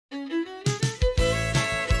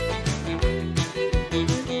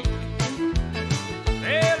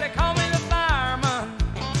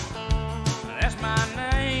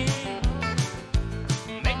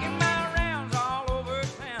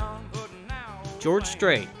George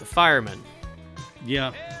Strait, the fireman.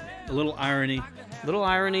 Yeah, a little irony. Little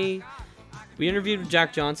irony. We interviewed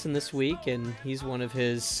Jack Johnson this week, and he's one of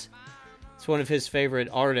his favorite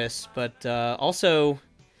artists, but also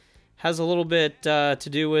has a little bit to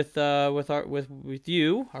do with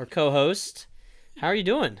you, our co-host. How are you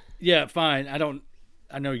doing? Yeah, fine.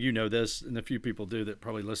 I know you know this, and a few people do that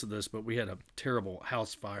probably listen to this, but we had a terrible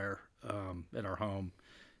house fire at our home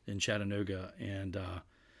in Chattanooga, and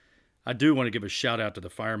I do want to give a shout out to the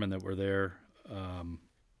firemen that were there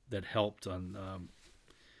that helped on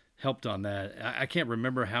that. I can't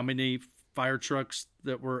remember how many fire trucks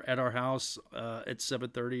that were at our house at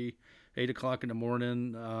 7:30, 8 o'clock in the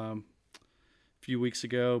morning a few weeks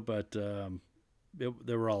ago, but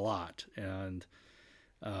there were a lot. And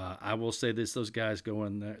I will say this, those guys go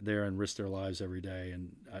in there and risk their lives every day.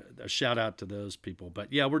 And a shout out to those people.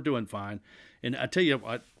 But yeah, we're doing fine. And I tell you,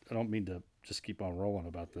 I don't mean to just keep on rolling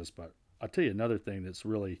about this, but I'll tell you another thing that's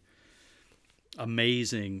really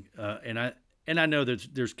amazing. And I know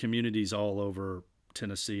that there's communities all over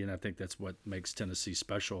Tennessee, and I think that's what makes Tennessee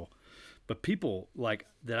special. But people like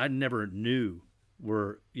that I never knew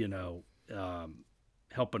were,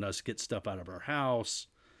 helping us get stuff out of our house,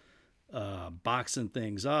 boxing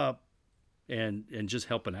things up, and just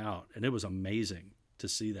helping out. And it was amazing to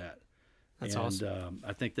see that. That's awesome.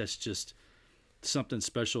 I think that's just something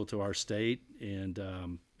special to our state and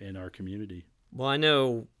our community. Well, I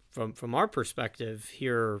know from our perspective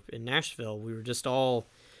here in Nashville, we were just all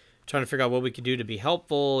trying to figure out what we could do to be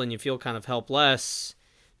helpful, and you feel kind of helpless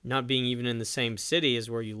not being even in the same city as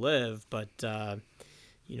where you live. But,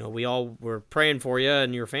 we all were praying for you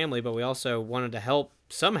and your family, but we also wanted to help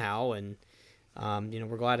somehow. And,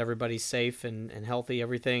 we're glad everybody's safe and healthy.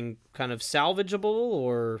 Everything kind of salvageable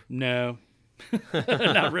or? No,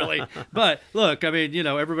 not really. But look, I mean,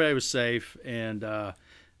 everybody was safe, and I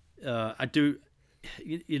do,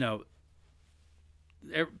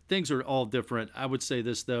 things are all different. I would say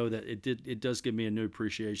this though, that it does give me a new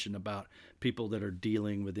appreciation about people that are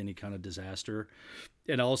dealing with any kind of disaster.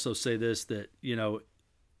 And I also say this, that,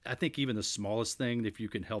 I think even the smallest thing, if you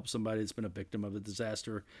can help somebody that's been a victim of a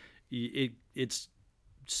disaster, it's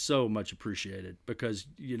so much appreciated, because,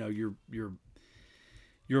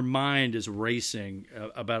 your mind is racing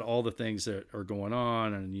about all the things that are going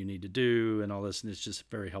on and you need to do and all this. And it's just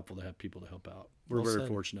very helpful to have people to help out. We're very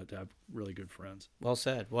fortunate to have really good friends. Well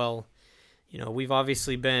said. Well, we've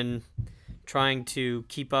obviously been trying to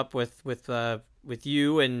keep up with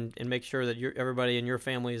you and make sure that everybody in your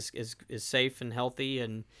family is safe and healthy.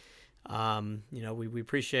 And, we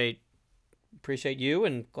appreciate you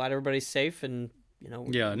and glad everybody's safe. And,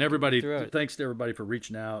 yeah. And everybody, thanks to everybody for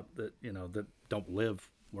reaching out that, that don't live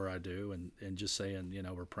where I do, and just saying,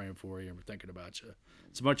 we're praying for you and we're thinking about you.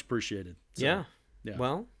 It's much appreciated. So, yeah.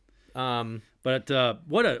 Well, but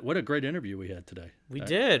what a great interview we had today. We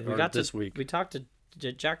did. We got this week. We talked to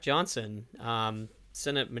Jack Johnson,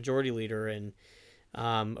 Senate Majority Leader, and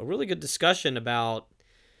a really good discussion about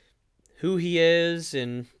who he is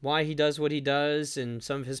and why he does what he does, and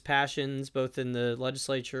some of his passions, both in the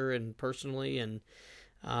legislature and personally, and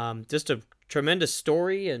just a tremendous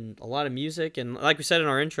story and a lot of music. And like we said in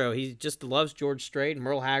our intro, he just loves George Strait and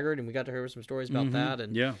Merle Haggard, and we got to hear some stories about that.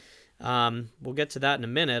 And yeah, we'll get to that in a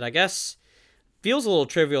minute. I guess feels a little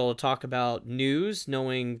trivial to talk about news,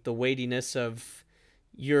 knowing the weightiness of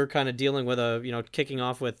you're kind of dealing with kicking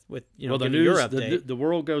off with the news, your update. The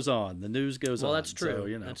world goes on. The news goes on. Well, that's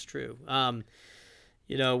true. So, That's true.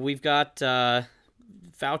 We've got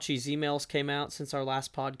Fauci's emails came out since our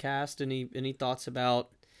last podcast. Any thoughts about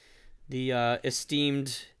the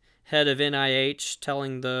esteemed head of NIH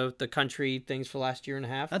telling the country things for the last year and a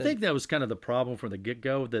half? I think that was kind of the problem from the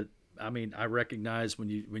get-go. That, I mean, I recognize when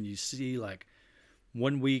you see, like,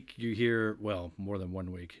 1 week you hear, well, more than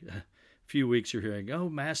 1 week, a few weeks you're hearing, oh,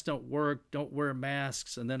 masks don't work, don't wear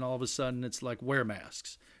masks, and then all of a sudden it's like, wear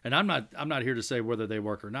masks. And I'm not here to say whether they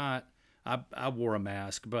work or not. I wore a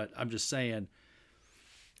mask, but I'm just saying,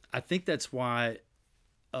 I think that's why.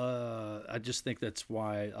 I just think that's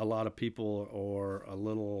why a lot of people are a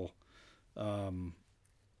little.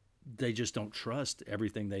 They just don't trust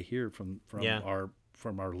everything they hear from our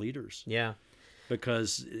leaders. Yeah,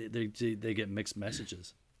 because they get mixed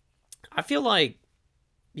messages. I feel like,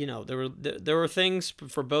 there were things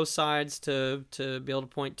for both sides to be able to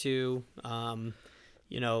point to.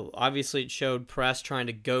 Obviously it showed press trying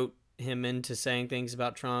to goat him into saying things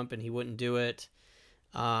about Trump, and he wouldn't do it.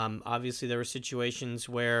 Obviously there were situations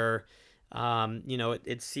where,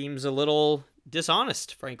 it seems a little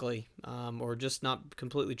dishonest, frankly, or just not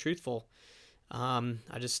completely truthful. I've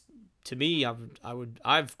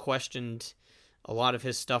questioned a lot of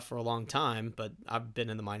his stuff for a long time, but I've been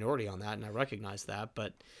in the minority on that, and I recognize that.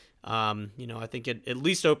 But, I think it at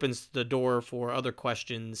least opens the door for other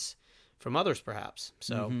questions from others, perhaps.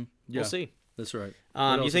 So we'll see. That's right.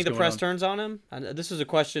 You think the press turns on him? This is a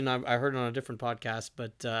question I heard on a different podcast,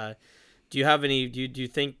 but do you have any? Do you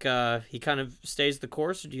think he kind of stays the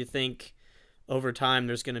course, or do you think over time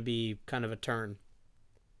there's going to be kind of a turn?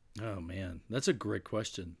 Oh man, that's a great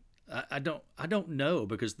question. I don't know,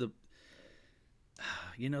 because the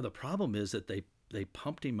problem is that they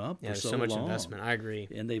pumped him up for so much long. Investment. I agree.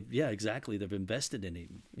 And exactly. They've invested in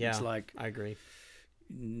him. Yeah, it's like, I agree.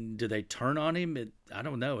 Do they turn on him? I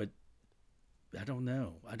don't know. I don't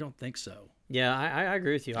know. I don't think so. Yeah, I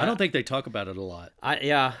agree with you. I don't think they talk about it a lot. I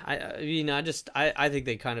think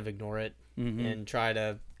they kind of ignore it and try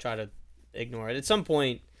to ignore it. At some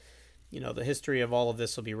point, the history of all of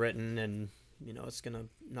this will be written, and it's gonna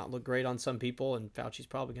not look great on some people, and Fauci's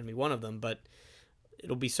probably gonna be one of them. But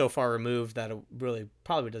it'll be so far removed that it really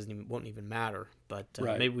probably won't even matter. But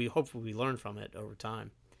maybe hopefully we learn from it over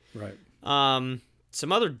time. Right.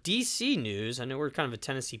 Some other DC news. I know we're kind of a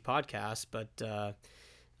Tennessee podcast, but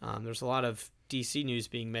there's a lot of DC news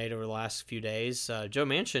being made over the last few days. Joe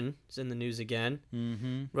Manchin is in the news again.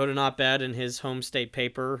 Wrote an op-ed in his home state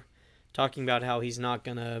paper talking about how he's not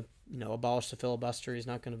going to, abolish the filibuster. He's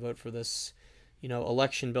not going to vote for this,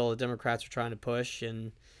 election bill the Democrats are trying to push.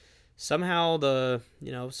 And somehow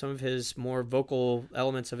some of his more vocal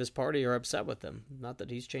elements of his party are upset with him. Not that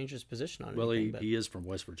he's changed his position on anything. Well, he is from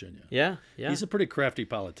West Virginia. Yeah. He's a pretty crafty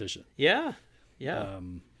politician. Yeah.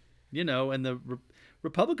 And the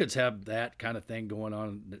Republicans have that kind of thing going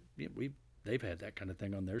on. They've had that kind of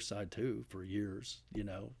thing on their side too for years.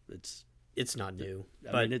 It's not new.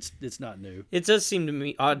 I mean, it's not new. It does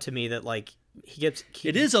seem odd to me that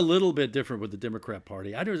it is a little bit different with the Democrat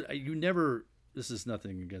Party. This is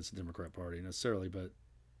nothing against the Democrat Party necessarily, but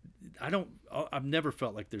I've never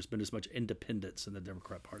felt like there's been as much independence in the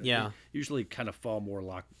Democrat Party. Yeah. They usually kind of fall more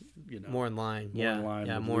more in line. In line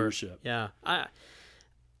with leadership. Yeah.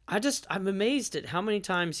 I'm amazed at how many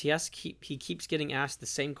times he keeps getting asked the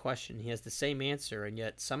same question. He has the same answer, and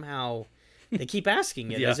yet somehow they keep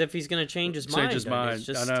asking it as if he's going to change his mind. It's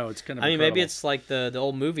just, I know, it's kind of incredible. Maybe it's like the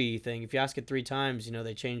old movie thing. If you ask it 3 times,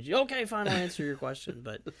 they change. Okay, fine, I'll answer your question.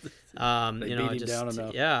 But beat him down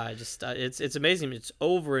enough. Yeah, it's amazing. It's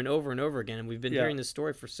over and over and over again, and we've been hearing this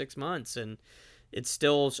story for 6 months, and it's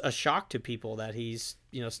still a shock to people that he's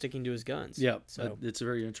sticking to his guns. Yeah, so it's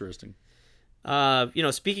very interesting.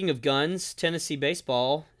 Speaking of guns, Tennessee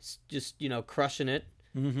baseball is just crushing it.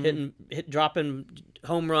 Dropping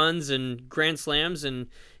home runs and grand slams and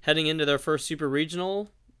heading into their first super regional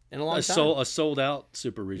in a long time. A sold out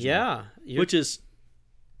super regional. Yeah. Which is,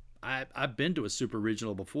 I've been to a super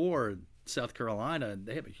regional before in South Carolina, and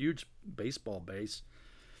they have a huge baseball base.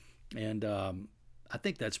 And I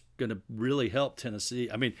think that's going to really help Tennessee.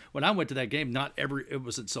 I mean, when I went to that game, it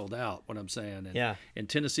wasn't sold out, what I'm saying. And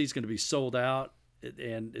Tennessee's going to be sold out.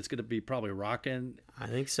 And it's going to be probably rocking. I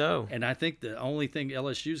think so. And I think the only thing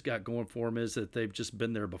LSU's got going for them is that they've just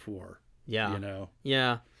been there before. Yeah.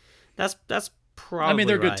 Yeah. That's probably I mean,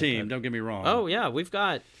 they're a good right, team. Don't get me wrong. Oh, yeah.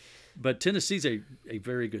 But Tennessee's a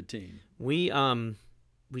very good team. We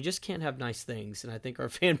just can't have nice things. And I think our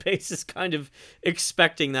fan base is kind of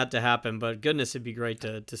expecting that to happen. But goodness, it'd be great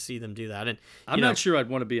to see them do that. And I'm not sure I'd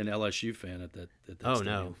want to be an LSU fan at that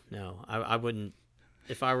stadium. No. I wouldn't.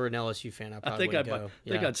 If I were an LSU fan, I probably would go. I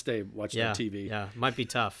think I'd stay watching on TV. Yeah, might be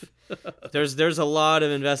tough. There's a lot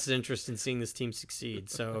of invested interest in seeing this team succeed.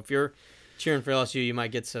 So if you're cheering for LSU, you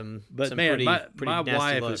might get some. But pretty my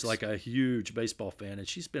wife looks. is like a huge baseball fan, and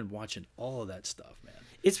she's been watching all of that stuff, man.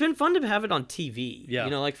 It's been fun to have it on TV.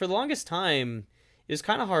 Yeah. For the longest time, it was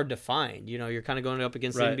kind of hard to find. You're kind of going up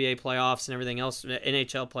against the NBA playoffs and everything else,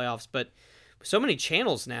 NHL playoffs, but so many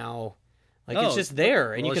channels now. It's just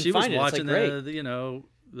there, and you can find it. She was watching the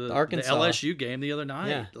Arkansas. the LSU game the other night,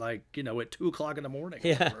 at 2:00 in the morning.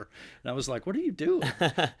 Yeah. And I was like, "What are you doing?"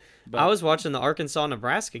 I was watching the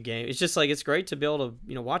Arkansas-Nebraska game. It's just it's great to be able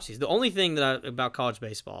to watch these. The only thing about college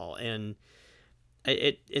baseball, and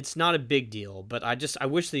it's not a big deal, but I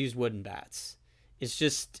wish they used wooden bats. It's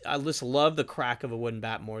just I just love the crack of a wooden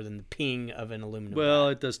bat more than the ping of an aluminum. Well,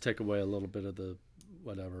 bat. it does take away a little bit of the.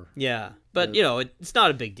 Whatever. Yeah, but it's not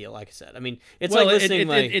a big deal. Like I said, I mean, it's like listening.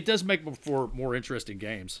 It does make for more interesting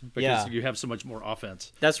games because you have so much more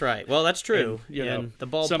offense. That's right. Well, that's true. And the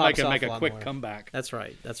ball somebody pops can make off a quick more. comeback. That's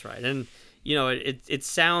right. And it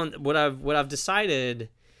sound what I've decided.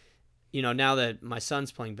 Now that my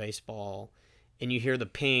son's playing baseball, and you hear the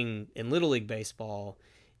ping in Little League baseball,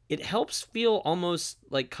 it helps feel almost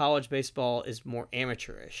like college baseball is more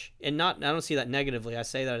amateurish. And I don't see that negatively. I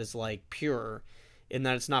say that as like pure in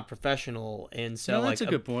that it's not professional. And so no, that's like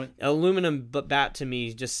a good point. Aluminum bat to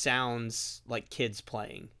me just sounds like kids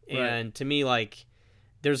playing. Right. And to me, like,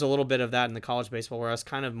 there's a little bit of that in the college baseball where I was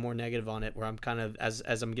kind of more negative on it, where I'm kind of, as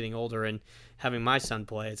I'm getting older and having my son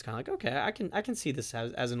play, it's kind of like, okay, I can see this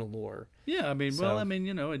as an allure. Yeah, I mean, in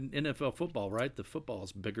NFL football, right? The football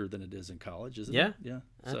is bigger than it is in college, isn't it? Yeah.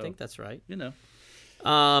 I think that's right.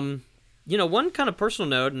 One kind of personal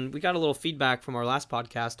note, and we got a little feedback from our last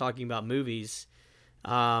podcast talking about movies,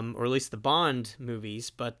 or at least the Bond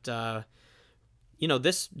movies, but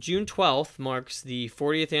this June 12th marks the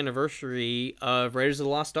 40th anniversary of Raiders of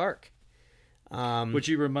the Lost Ark. Which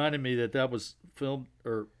you reminded me that was filmed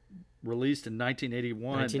or released in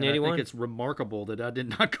 1981. 1981. And I think it's remarkable that I did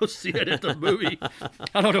not go see it at the movie.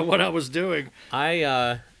 I don't know what I was doing.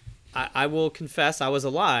 I will confess I was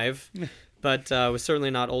alive, but was certainly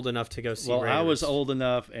not old enough to go see Raiders. I was old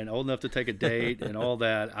enough to take a date and all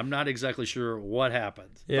that. I'm not exactly sure what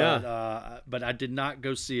happened. Yeah. But I did not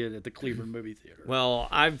go see it at the Cleveland movie theater. Well,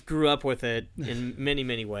 I grew up with it in many,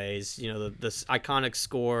 many ways. This iconic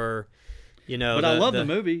score. But I love the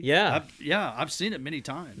movie. Yeah. I've seen it many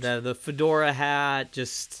times. The fedora hat,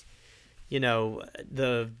 just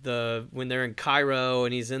the when they're in Cairo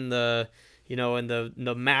and he's in the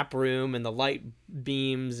the map room and the light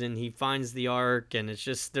beams and he finds the Ark, and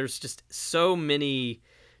there's just so many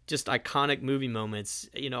just iconic movie moments.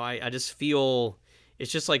 I just feel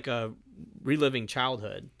it's just like a reliving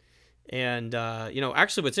childhood. And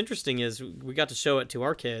actually what's interesting is we got to show it to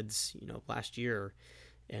our kids last year.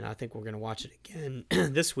 And I think we're going to watch it again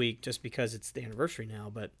this week just because it's the anniversary now.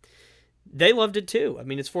 But they loved it too. I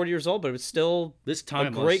mean, it's 40 years old, but it's still a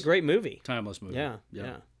great movie. Timeless movie.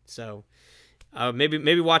 Yeah. So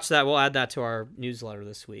maybe watch that. We'll add that to our newsletter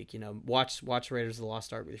this week. Watch Raiders of the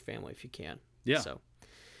Lost Ark with your family if you can. Yeah. So,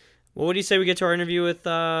 well, what do you say we get to our interview with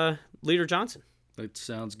Leader Johnson? That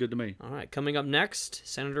sounds good to me. All right. Coming up next,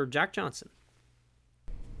 Senator Jack Johnson.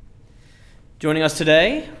 Joining us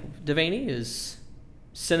today, Devaney, is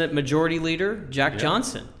Senate Majority Leader Jack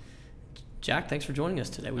Johnson. Jack, thanks for joining us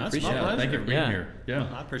today. We appreciate it. Thank you for being here.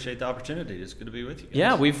 Yeah, I appreciate the opportunity. It's good to be with you guys.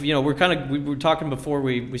 Yeah, we were talking before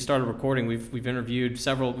we started recording. We've interviewed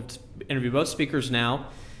both speakers now,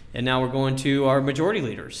 and now we're going to our majority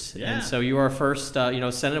leaders. Yeah. And so you are first.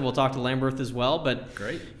 Senate. We'll talk to Lamberth as well. But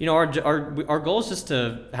great. Our goal is just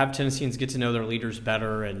to have Tennesseans get to know their leaders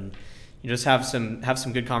better and just have some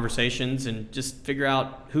good conversations and just figure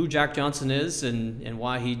out who Jack Johnson is and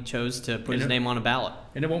why he chose to put his name on a ballot.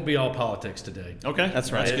 And it won't be all politics today. Okay.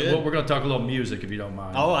 That's right. That's good. We're going to talk a little music if you don't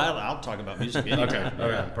mind. Oh, I'll talk about music anytime.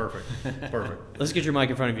 Okay. Perfect. Let's get your mic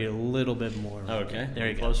in front of you a little bit more. Okay. There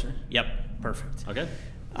you go. Closer? Yep. Perfect. Okay.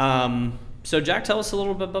 So Jack, tell us a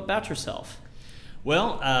little bit about yourself.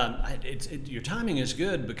 Well, your timing is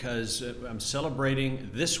good because I'm celebrating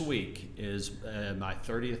this week is my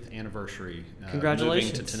 30th anniversary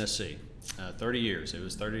Congratulations. moving to Tennessee. 30 years. It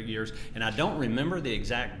was 30 years. And I don't remember the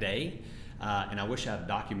exact day, and I wish I'd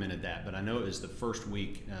documented that, but I know it was the first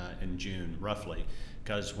week in June, roughly,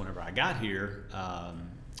 because whenever I got here, I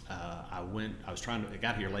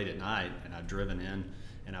got here late at night, and I'd driven in,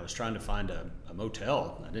 and I was trying to find a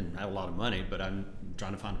motel. I didn't have a lot of money, but I'm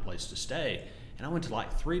trying to find a place to stay. And I went to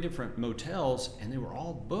like 3 different motels, and they were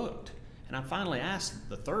all booked. And I finally asked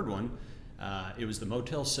the third one. It was the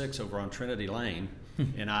Motel 6 over on Trinity Lane.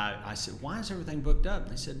 And I said, why is everything booked up?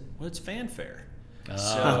 And they said, well, it's fanfare. Oh,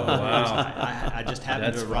 So wow. I just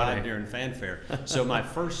happened That's to arrive funny. during fanfare. So my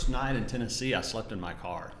first night in Tennessee, I slept in my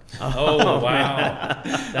car. Oh, wow.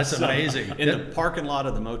 That's amazing. In the parking lot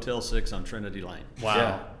of the Motel 6 on Trinity Lane. Wow.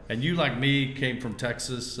 Yeah. And you, like me, came from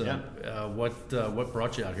Texas. Yeah. What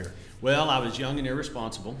brought you out here? Well, I was young and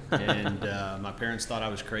irresponsible, and my parents thought I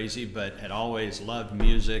was crazy, but had always loved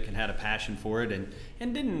music and had a passion for it, and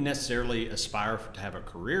didn't necessarily aspire to have a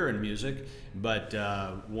career in music, but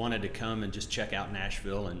wanted to come and just check out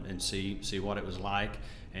Nashville and see what it was like.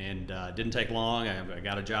 And didn't take long. I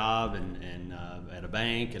got a job and at a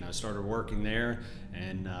bank, and I started working there,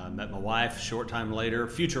 and met my wife a short time later,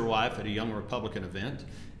 future wife, at a Young Republican event,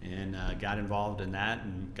 and got involved in that,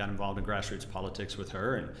 and got involved in grassroots politics with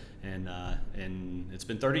her, and it's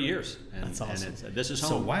been 30 years. And, That's awesome. And this is So,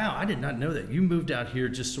 home. wow, I did not know that. You moved out here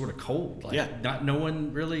just sort of cold. Like, not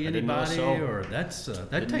knowing really I didn't know a anybody, soul. or that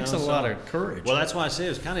Didn't takes a know a lot soul. of courage. Well, that's why I say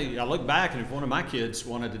it's kind of. I look back, and if one of my kids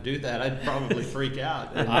wanted to do that, I'd probably freak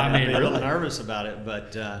out. And I mean, be a little really? nervous about it,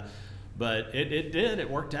 but but it did. It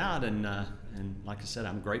worked out, and like I said,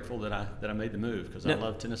 I'm grateful that I made the move because I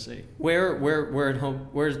love Tennessee. Where at home?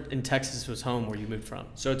 Where in Texas was home where you moved from?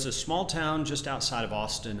 So it's a small town just outside of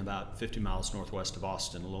Austin, about 50 miles northwest of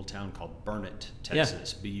Austin, a little town called Burnet,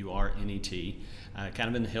 Texas, Burnet. Kind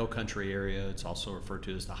of in the hill country area. It's also referred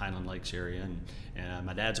to as the Highland Lakes area. And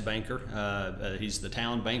my dad's a banker. He's the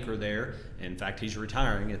town banker there. In fact, he's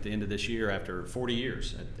retiring at the end of this year after 40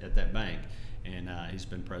 years at that bank. And he's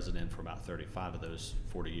been president for about 35 of those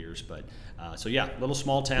 40 years. But so yeah, little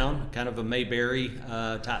small town, kind of a Mayberry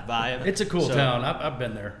type vibe. It's a cool town. I've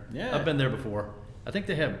been there. Yeah, I've been there before. I think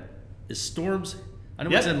they have Storms. I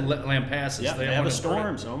know it's in Lampasas. Yeah, they have a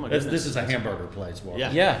Storms. Oh my goodness. This is a hamburger place. Walter.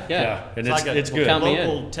 Yeah. And it's like it's good. A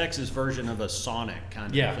local Texas version of a Sonic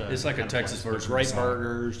kind of. Yeah, it's like a Texas version. Great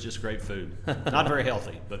burgers, just great food. Not very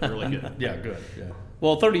healthy, but really good. Yeah, good. Yeah.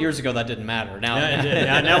 Well, 30 years ago that didn't matter. Now it did.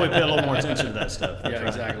 Now we pay a little more attention to that stuff. Yeah,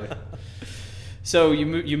 exactly. So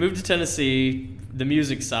you moved to Tennessee, the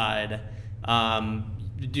music side.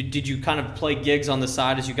 Did you kind of play gigs on the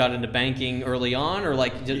side as you got into banking early on, or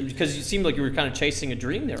because you seemed like you were kind of chasing a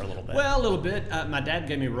dream there a little bit? Well, a little bit. My dad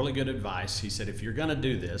gave me really good advice. He said, if you're going to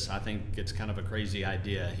do this, I think it's kind of a crazy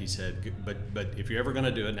idea. He said, but if you're ever going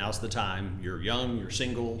to do it, now's the time. You're young, you're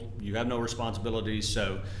single, you have no responsibilities,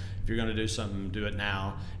 so if you're going to do something, do it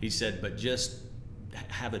now. He said, but just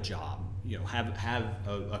have a job. Have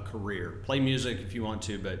a career. Play music if you want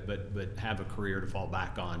to, but have a career to fall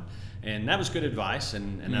back on. And that was good advice,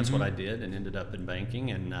 and that's what I did, and ended up in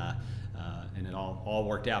banking, and it all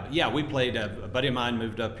worked out. But yeah, we played. A buddy of mine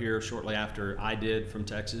moved up here shortly after I did from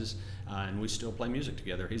Texas, and we still play music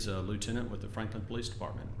together. He's a lieutenant with the Franklin Police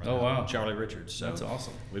Department. Right now, wow, Charlie Richards. So that's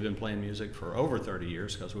awesome. We've been playing music for over 30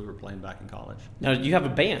 years because we were playing back in college. Now you have a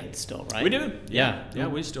band still, right? We do. Yeah,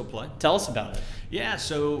 we still play. Tell us about it. Yeah,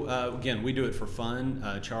 so again, we do it for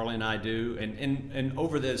fun. Charlie and I do, and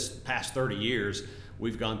over this past 30 years,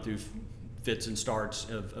 we've gone through fits and starts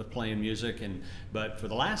of playing music, but for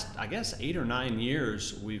the last, I guess, 8 or 9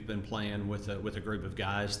 years, we've been playing with a group of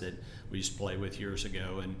guys that we used to play with years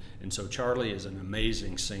ago, and so Charlie is an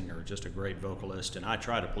amazing singer, just a great vocalist, and I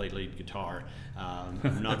try to play lead guitar.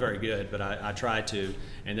 I'm not very good, but I try to.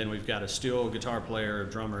 And then we've got a steel guitar player, a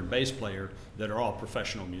drummer, and bass player that are all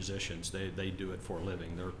professional musicians. They do it for a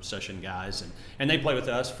living. They're session guys, and they play with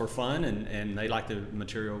us for fun, and they like the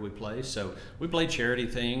material we play. So we play charity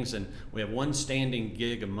things, and we have one standing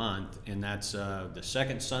gig a month, and that's the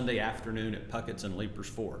second Sunday afternoon at Puckett's and Leapers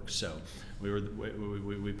Fork. So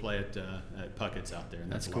we play at Puckett's out there,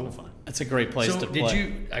 and that's a lot of fun. That's a great place to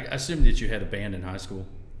play. I assume that you had a band in high school?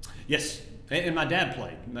 Yes. And my dad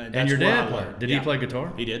played. And your dad played? Did he play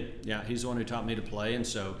guitar? He did. Yeah, he's the one who taught me to play, and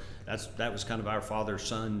so that was kind of our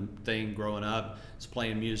father-son thing growing up. Is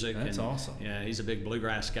playing music. That's awesome. Yeah, he's a big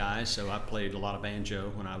bluegrass guy, so I played a lot of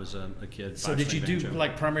banjo when I was a kid. So did you do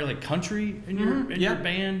primarily country in your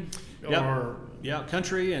band? Or yeah,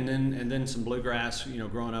 country and then some bluegrass.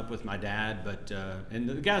 Growing up with my dad, but and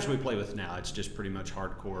the guys we play with now, it's just pretty much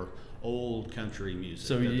hardcore old country music.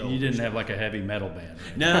 So you didn't have like a heavy metal band?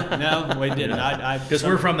 No, we didn't. Because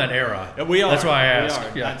we're from that era. We are. That's why I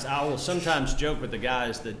asked. Yeah. I will sometimes joke with the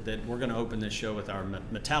guys that we're going to open this show with our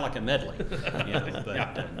Metallica medley,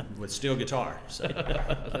 with steel guitar. So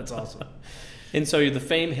that's awesome. And so the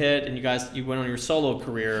fame hit, and you went on your solo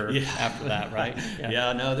career after that, right?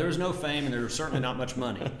 Yeah, no, there was no fame, and there was certainly not much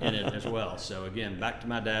money in it as well. So again, back to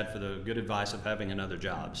my dad for the good advice of having another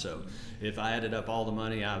job. So if I added up all the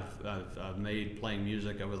money I've made playing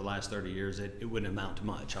music over the last 30 years, it wouldn't amount to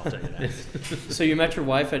much, I'll tell you that. So you met your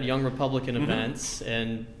wife at Young Republican events,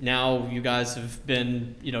 and now you guys have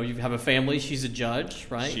been, you have a family. She's a judge,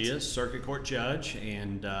 right? She is, circuit court judge,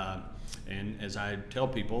 and as I tell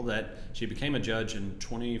people that she became a judge in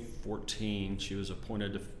 2014, she was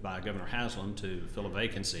appointed by Governor Haslam to fill a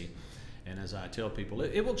vacancy. And as I tell people,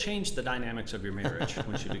 it will change the dynamics of your marriage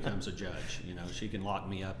when she becomes a judge. She can lock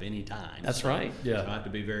me up anytime. That's right. Yeah. So I have to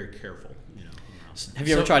be very careful. Have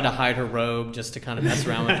you ever tried to hide her robe just to kind of mess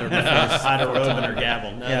around with her? Hide her robe and her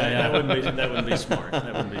gavel. No, that wouldn't be smart.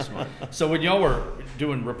 That wouldn't be smart. So when y'all were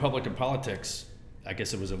doing Republican politics, I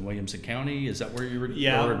guess it was in Williamson County. Is that where you were?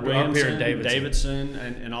 Yeah, Williamson, up here in Davidson,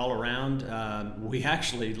 and all around. We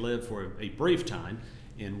actually lived for a brief time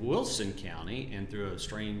in Wilson County, and through a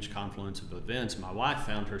strange confluence of events, my wife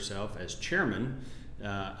found herself as chairman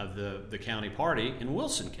of the county party in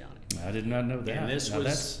Wilson County. I did not know that. And this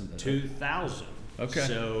was 2000. Okay.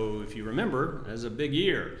 So if you remember, that was a big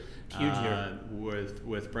year. Huge year.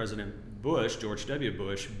 With President Bush, George W.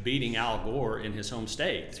 Bush, beating Al Gore in his home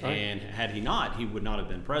state. That's right. And had he not, he would not have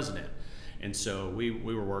been president. And so we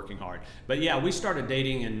were working hard. But yeah, we started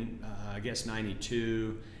dating in, I guess,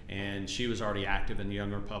 92, and she was already active in the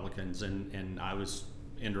Young Republicans, and I was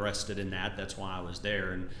interested in that. That's why I was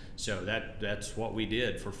there. And so that's what we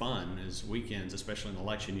did for fun, is weekends, especially in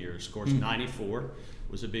election years. Of course, 94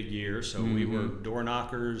 was a big year, so we were door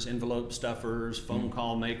knockers, envelope stuffers, phone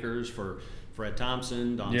call makers for Fred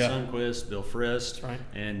Thompson, Don Sundquist, Bill Frist. Right.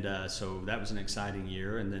 And so that was an exciting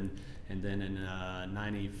year. And then in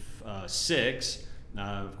 96,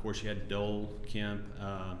 of course, you had Dole, Kemp,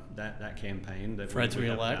 that campaign. Fred's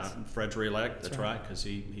reelect. Fred's reelect, that's right, because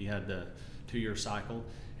he had the 2-year cycle.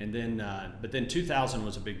 And then, but then 2000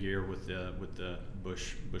 was a big year with the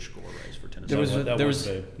Bush Gore race for Tennessee.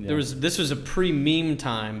 This was a pre-meme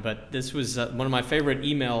time, but this was one of my favorite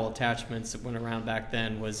email attachments that went around back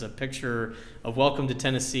then. Was a picture of "Welcome to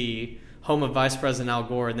Tennessee, home of Vice President Al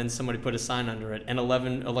Gore," and then somebody put a sign under it, and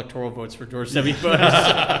 11 electoral votes for George W. Bush.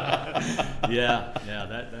 yeah,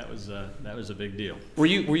 that was a big deal. Were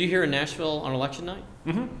you here in Nashville on election night?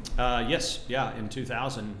 Mm-hmm. Yes, yeah, in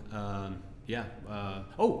 2000. Yeah.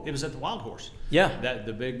 It was at the Wild Horse. Yeah. I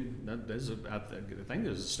think it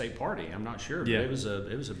was a state party. I'm not sure. But it was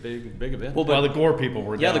a big event. Well, the Gore people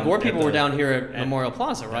were. Yeah, the Gore people were down here at Memorial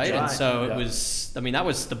Plaza, right? Right. And so it was. I mean, that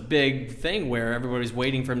was the big thing where everybody was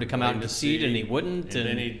waiting for him to come out and concede, and he wouldn't. And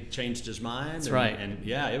then he changed his mind. That's right. And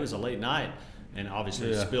yeah, it was a late night, and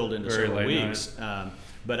obviously it spilled into several weeks.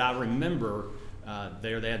 But I remember.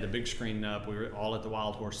 There they had the big screen up. We were all at the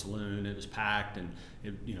Wild Horse Saloon. It was packed, and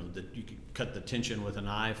you could cut the tension with a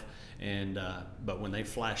knife. And but when they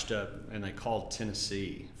flashed up and they called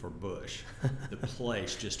Tennessee for Bush, the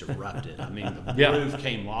place just erupted. I mean, the roof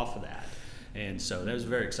came off of that, and so that was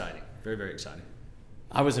very exciting, very, very exciting.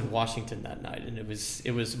 I was in Washington that night, and it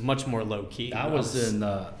was much more low key. I was in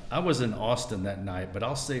Austin that night, but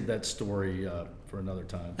I'll save that story for another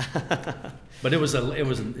time. But it was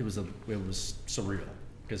surreal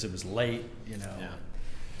because it was late, you know. Yeah.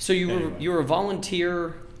 So you were a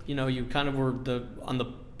volunteer. You know, you kind of were on the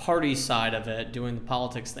party side of it, doing the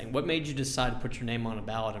politics thing. What made you decide to put your name on a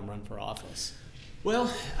ballot and run for office?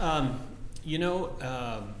 Well, I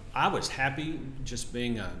was happy just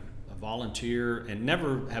being a volunteer and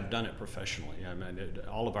never have done it professionally. I mean,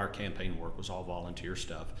 all of our campaign work was all volunteer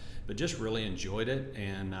stuff, but just really enjoyed it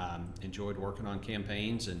and enjoyed working on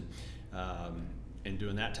campaigns and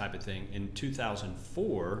doing that type of thing. In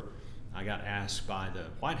 2004, I got asked by the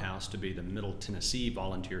White House to be the Middle Tennessee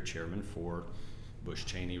volunteer chairman for Bush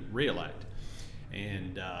Cheney reelect,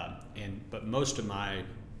 but most of my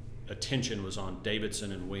attention was on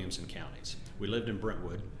Davidson and Williamson counties. We lived in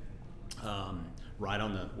Brentwood. Right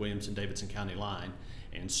on the Williamson-Davidson County line.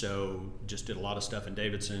 And so just did a lot of stuff in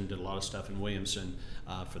Davidson, did a lot of stuff in Williamson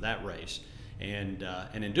for that race. And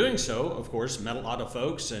in doing so, of course, met a lot of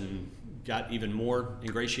folks and got even more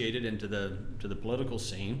ingratiated into the political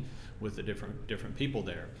scene with the different people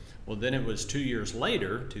there. Well, then it was 2 years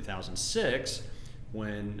later, 2006,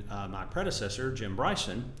 when my predecessor, Jim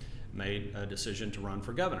Bryson, made a decision to run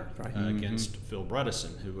for governor against Phil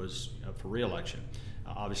Bredesen, who was up for re-election.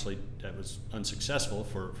 Obviously, that was unsuccessful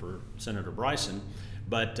for Senator Bryson,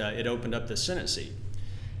 but it opened up the Senate seat,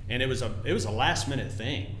 and it was a last minute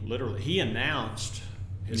thing. Literally, he announced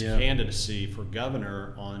his candidacy for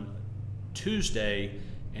governor on Tuesday,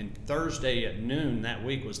 and Thursday at noon that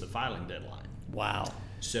week was the filing deadline. Wow.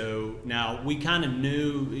 So now we kind of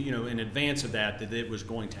knew, in advance of that it was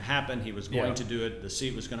going to happen. He was going to do it. The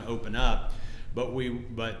seat was going to open up.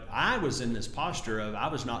 But I was in this posture of I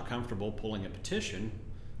was not comfortable pulling a petition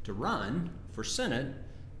to run for Senate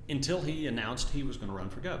until he announced he was going to run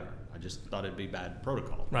for governor. I just thought it'd be bad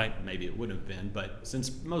protocol. Right. Maybe it would have been, but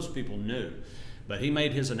since most people knew. But he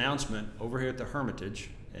made his announcement over here at the Hermitage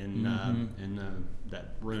in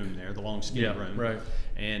that room there, the long skinny room. Right.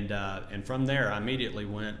 And from there, I immediately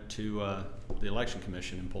went to the Election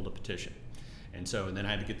Commission and pulled a petition. And then I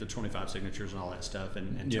had to get the 25 signatures and all that stuff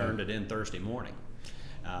and turned it in Thursday morning.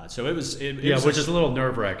 So it was which is a little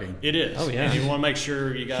nerve-wracking. It is. Oh, yeah. And you want to make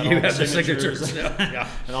sure you got all the signatures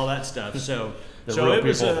and all that stuff. So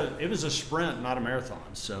it was a sprint, not a marathon.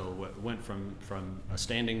 So it went from a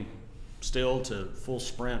standing still to full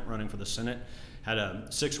sprint running for the Senate. Had a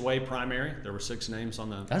 6-way primary. There were 6 names on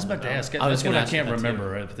the. I was about to ask. That's what I can't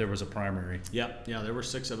remember if there was a primary. Yeah. There were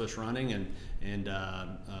 6 of us running, and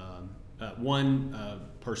one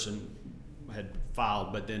person had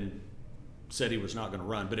filed, but then said he was not going to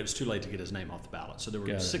run, but it was too late to get his name off the ballot. So there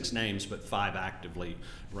were 6 names, but 5 actively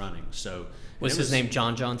running. So was his name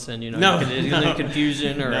John Johnson? No,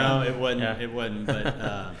 confusion or no, it wasn't. Yeah. It wasn't.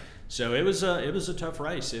 But So it was a tough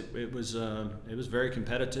race. It was very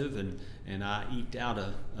competitive, and I eked out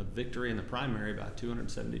a victory in the primary by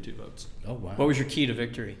 272 votes. Oh wow! What was your key to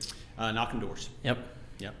victory? Knocking doors. Yep,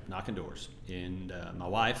 knocking doors. And my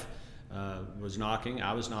wife was knocking,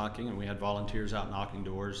 I was knocking, and we had volunteers out knocking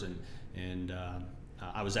doors, and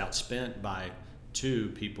I was outspent by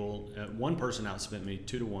two people. One person outspent me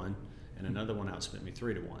 2-1, and another one outspent me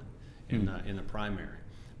 3-1 in the primary.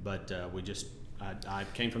 But I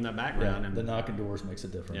came from that background. Yeah, and the knocking doors makes a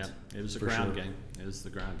difference. Yeah, it was the ground game. It was the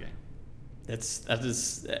ground game. That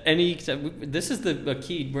is this is the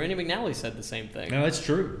key. Randy McNally said the same thing. No, that's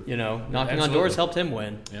true. Knocking Absolutely. on doors helped him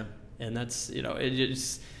win. Yeah. And that's,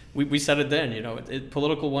 we said it then,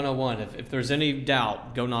 political 101. If there's any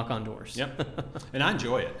doubt, go knock on doors. Yep. And I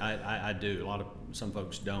enjoy it. I do. Some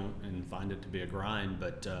folks don't and find it to be a grind,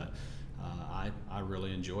 but I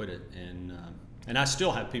really enjoyed it. And I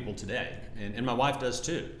still have people today, and my wife does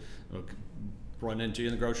too, run into you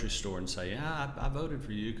in the grocery store and say, yeah, I voted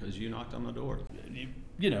for you because you knocked on my door. And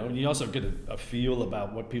you also get a feel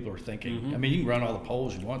about what people are thinking. Mm-hmm. I mean, you can run all the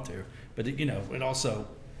polls you want to, but it also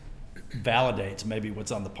validates maybe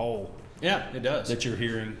what's on the poll. Yeah, it does. That you're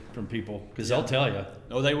hearing from people, because they'll tell you.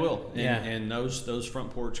 Oh, they will. Yeah. And those front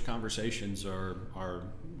porch conversations are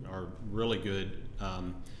really good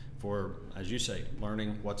for, as you say,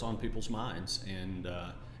 learning what's on people's minds, and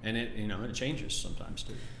it changes sometimes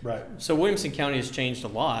too. Right. So Williamson County has changed a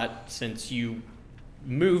lot since you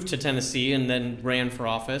moved to Tennessee and then ran for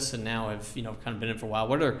office, and now have kind of been in for a while.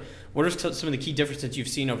 What are some of the key differences you've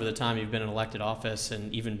seen over the time you've been in elected office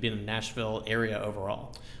and even been in the Nashville area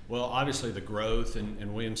overall? Well, obviously the growth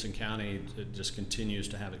in Williamson County just continues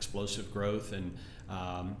to have explosive growth, and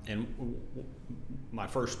my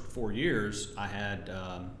first 4 years I had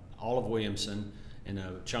all of Williamson and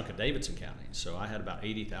a chunk of Davidson County, so I had about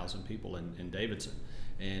 80,000 people in Davidson.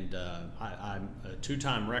 And I'm a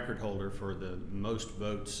two-time record holder for the most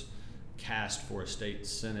votes cast for a state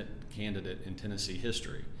Senate candidate in Tennessee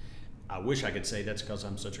history. I wish I could say that's because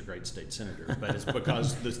I'm such a great state senator, but it's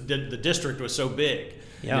because the district was so big,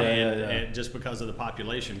 and just because of the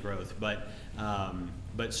population growth. But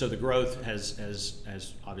so the growth has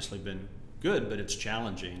obviously been good, but it's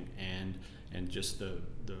challenging, and just the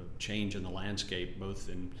change in the landscape, both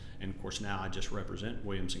and of course now I just represent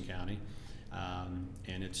Williamson County. And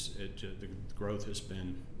the growth has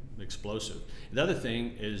been explosive. The other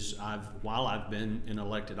thing is, while I've been in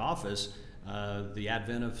elected office, the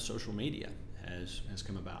advent of social media has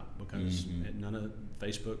come about, because none of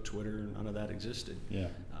Facebook, Twitter, none of that existed. Yeah.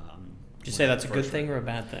 Would you say that's a good thing or a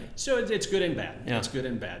bad thing? So it's good and bad. Yeah. It's good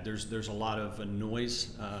and bad. There's a lot of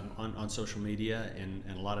noise on social media and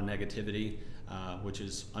a lot of negativity, which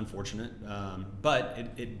is unfortunate. But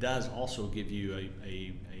it does also give you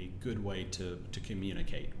a good way to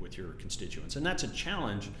communicate with your constituents. And that's a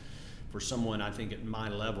challenge for someone, I think, at my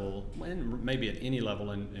level, and maybe at any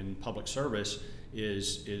level in public service,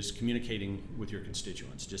 is communicating with your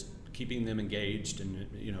constituents, just keeping them engaged and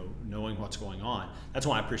knowing what's going on. That's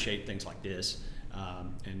why I appreciate things like this,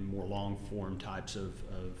 and more long form types of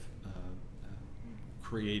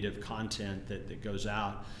creative content that goes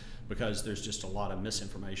out, because there's just a lot of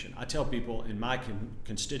misinformation. I tell people in my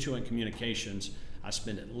constituent communications, I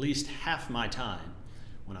spend at least half my time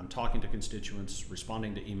when I'm talking to constituents,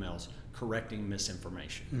 responding to emails, correcting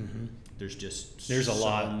misinformation. Mm-hmm. There's a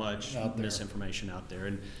lot so much misinformation out there,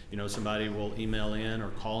 and somebody will email in or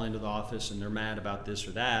call into the office and they're mad about this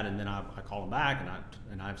or that, and then I call them back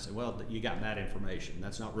and I say, well, you got bad information.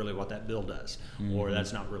 That's not really what that bill does, or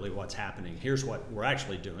that's not really what's happening. Here's what we're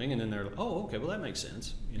actually doing, and then they're like, oh, okay, well that makes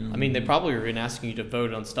sense. I mean, they probably are asking you to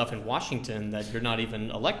vote on stuff in Washington that you're not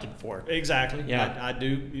even elected for. Exactly. Yeah. I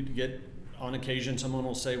do get, on occasion, someone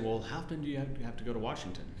will say, well, how often do you have to go to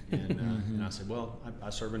Washington? And I said, well, I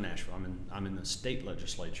serve in Nashville. I'm in the state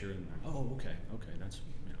legislature. And okay, that's.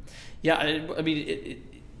 Yeah, I mean,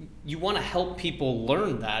 you want to help people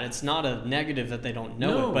learn that. It's not a negative that they don't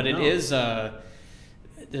know it, but it is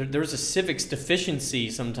there's a civics deficiency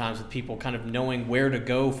sometimes with people kind of knowing where to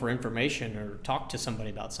go for information or talk to somebody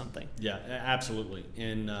about something. Yeah, absolutely.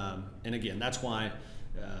 And again, that's why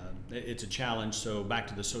it's a challenge. So back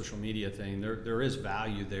to the social media thing, there is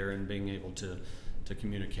value there in being able to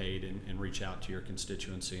communicate and reach out to your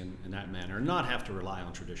constituency in that manner, and not have to rely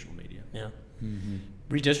on traditional media. Yeah. Mm-hmm.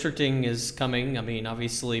 Redistricting is coming. I mean,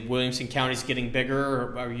 obviously Williamson County's getting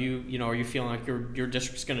bigger. Are you feeling like your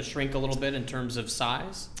district's going to shrink a little bit in terms of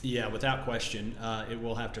size? Yeah, without question. It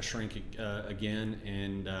will have to shrink again,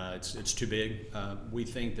 and it's too big. We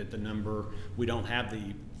think that we don't have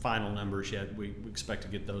the final numbers yet. We expect to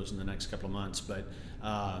get those in the next couple of months, but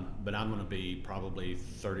I'm going to be probably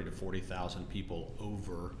 30 to 40,000 people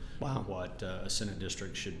over what a Senate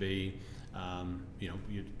district should be.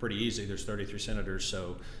 Pretty easy. There's 33 senators,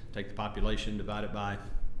 so take the population, divide it by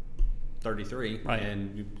 33,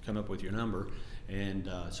 and you come up with your number. And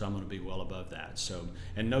so I'm going to be well above that. So,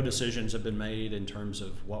 and no decisions have been made in terms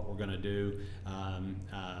of what we're going to do.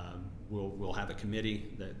 We'll have a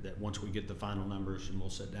committee that once we get the final numbers, and we'll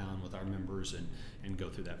sit down with our members and go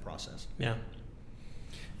through that process. Yeah,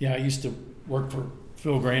 I used to work for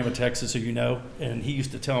Phil Graham of Texas, who you know, and he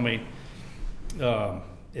used to tell me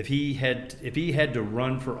if he had to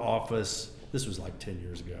run for office, this was like 10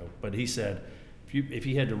 years ago, but he said if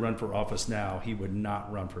he had to run for office now, he would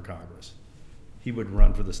not run for Congress. He would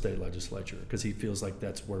run for the state legislature because he feels like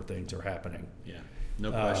that's where things are happening. Yeah,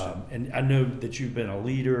 no question. And I know that you've been a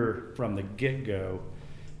leader from the get-go.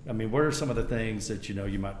 I mean, what are some of the things that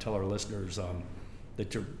you might tell our listeners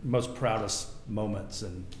that your most proudest moments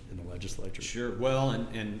in the legislature? Sure. Well,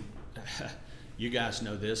 and you guys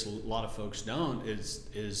know this. A lot of folks don't.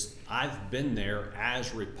 Is I've been there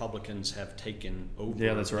as Republicans have taken over.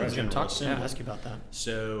 Yeah, that's right. I was going to ask you about that.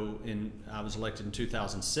 So, I was elected in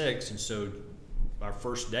 2006, and so our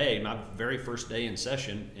first day, my very first day in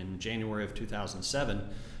session in January of 2007,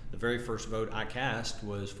 the very first vote I cast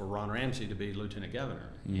was for Ron Ramsey to be lieutenant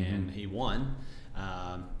governor, and he won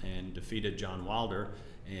and defeated John Wilder,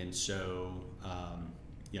 and so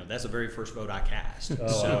that's the very first vote I cast.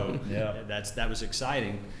 That was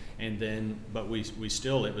exciting, and then but we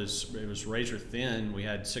still it was razor thin. We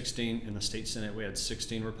had 16 in the state Senate. We had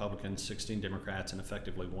 16 Republicans, 16 Democrats, and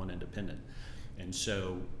effectively 1 independent. And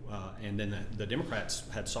so, and then the Democrats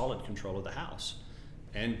had solid control of the House,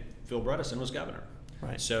 and Phil Bredesen was governor.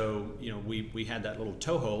 Right. So, we had that little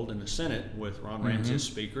toehold in the Senate with Ron Ramsey as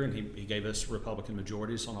Speaker, and he gave us Republican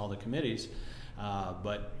majorities on all the committees.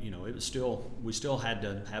 But it was we still had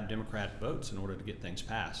to have Democrat votes in order to get things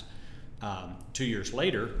passed. 2 years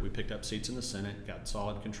later, we picked up seats in the Senate, got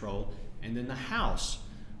solid control, and then the House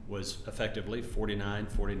was effectively 49,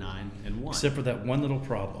 49, and 1. Except for that one little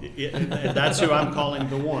problem. That's who I'm calling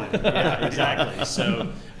the one. Yeah, exactly.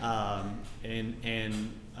 So,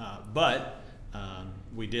 but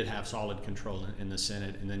we did have solid control in the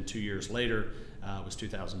Senate, and then 2 years later was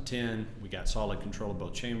 2010. We got solid control of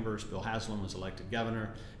both chambers. Bill Haslam was elected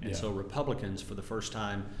governor, and so Republicans, for the first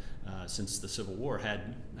time since the Civil War,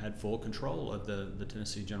 had full control of the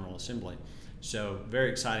Tennessee General Assembly. So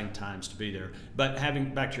very exciting times to be there. But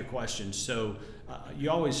having back to your question, so I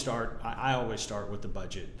always start with the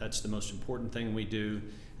budget. That's the most important thing we do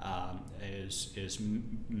is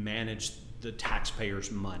manage the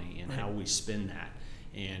taxpayers' money and how we spend that.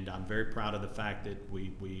 And I'm very proud of the fact that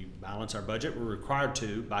we balance our budget. We're required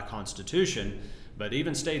to by Constitution, but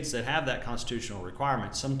even states that have that constitutional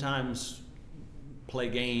requirement sometimes play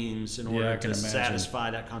games in order to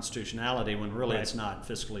satisfy that constitutionality when really it's not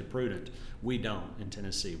fiscally prudent. We don't in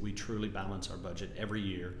Tennessee. We truly balance our budget every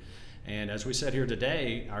year. And as we said here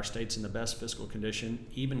today, our state's in the best fiscal condition,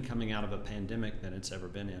 even coming out of a pandemic, than it's ever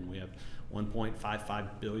been in. We have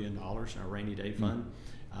 $1.55 billion in our rainy day fund.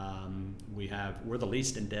 We're the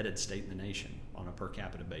least indebted state in the nation on a per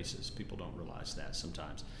capita basis. People don't realize that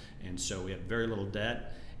sometimes. And so we have very little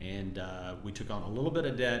debt. And we took on a little bit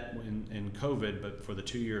of debt in COVID, but for the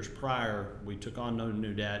 2 years prior, we took on no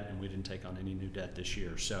new debt, and we didn't take on any new debt this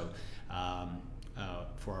year. So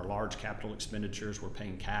for our large capital expenditures, we're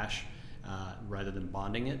paying cash rather than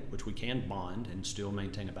bonding it, which we can bond and still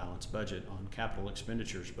maintain a balanced budget on capital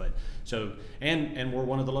expenditures. But and we're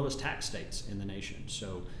one of the lowest tax states in the nation.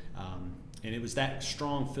 So and it was that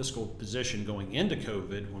strong fiscal position going into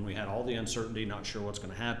COVID, when we had all the uncertainty, not sure what's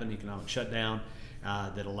going to happen, economic shutdown,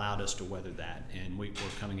 that allowed us to weather that, and we're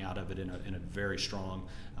coming out of it in a very strong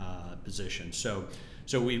position. So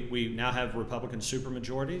we now have Republican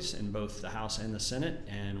supermajorities in both the House and the Senate,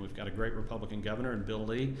 and we've got a great Republican governor in Bill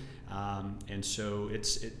Lee, and so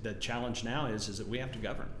the challenge now is that we have to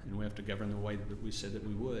govern, and we have to govern the way that we said that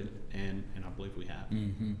we would, and I believe we have.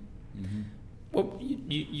 Mm-hmm. Mm-hmm. Well,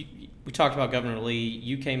 we talked about Governor Lee.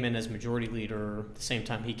 You came in as majority leader at the same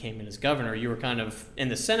time he came in as governor. You were kind of in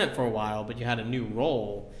the Senate for a while, but you had a new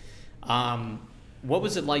role. What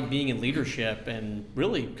was it like being in leadership and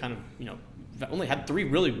really kind of, only had 3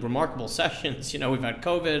 really remarkable sessions. We've had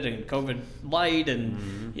COVID and COVID light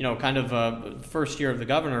and, kind of first year of the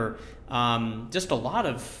governor. Just a lot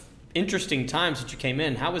of interesting times that you came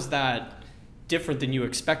in. How was that different than you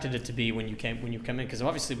expected it to be when you come in? Because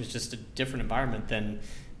obviously it was just a different environment than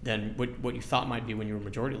what you thought might be when you were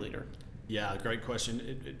majority leader. Yeah, great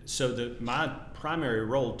question. My primary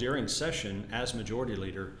role during session as majority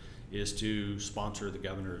leader is to sponsor the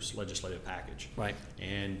governor's legislative package. Right.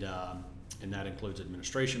 And that includes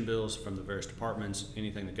administration bills from the various departments.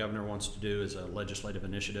 Anything the governor wants to do is a legislative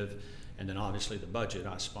initiative. And then obviously the budget,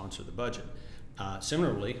 I sponsor the budget.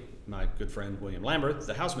 Similarly, my good friend William Lambert,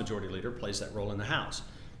 the House Majority Leader, plays that role in the House.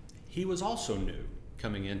 He was also new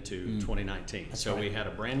coming into 2019. That's so right. we had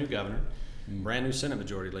a brand new governor, brand new Senate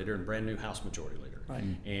Majority Leader, and brand new House Majority Leader. Right.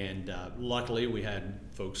 And luckily we had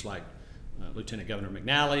folks like Lieutenant Governor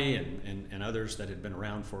McNally and others that had been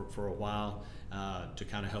around for a while to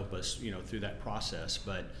kind of help us, through that process.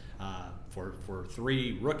 But for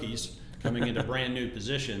three rookies coming into brand new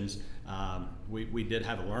positions, we did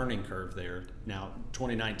have a learning curve there. Now,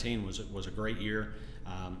 2019 was a great year.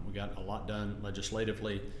 We got a lot done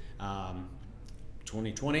legislatively.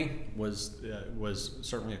 2020 was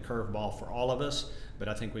certainly a curveball for all of us, but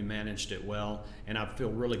I think we managed it well, and I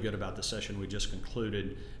feel really good about the session we just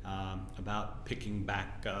concluded about picking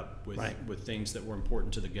back up with things that were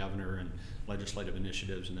important to the governor and legislative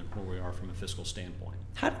initiatives, and then where we are from a fiscal standpoint.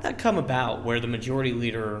 How did that come about, where the majority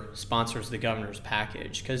leader sponsors the governor's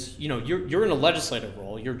package? Because you're in a legislative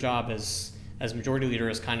role. Your job as majority leader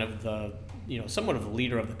is kind of the somewhat of a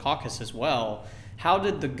leader of the caucus as well. How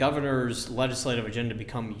did the governor's legislative agenda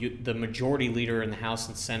become the majority leader in the House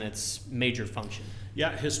and Senate's major function?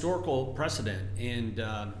 Yeah, historical precedent, and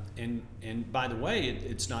by the way,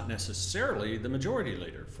 it's not necessarily the majority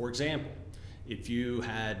leader. For example, if you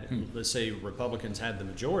had, let's say, Republicans had the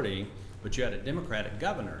majority, but you had a Democratic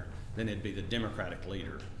governor, then it'd be the Democratic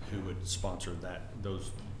leader who would sponsor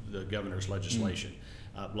the governor's legislation.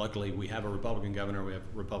 Luckily, we have a Republican governor. We have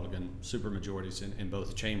Republican supermajorities in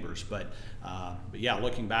both chambers. But yeah,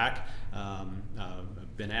 looking back,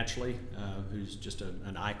 Ben Atchley, who's just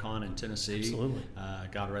an icon in Tennessee. Absolutely.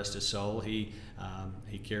 God rest his soul. He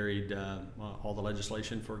carried all the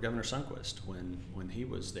legislation for Governor Sundquist when he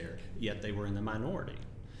was there. Yet they were in the minority.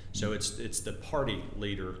 So it's the party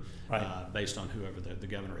leader based on whoever the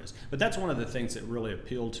governor is. But that's one of the things that really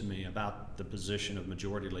appealed to me about the position of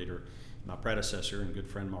majority leader. My predecessor and good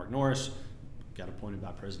friend Mark Norris got appointed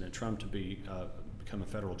by President Trump to become a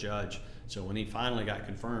federal judge. So when he finally got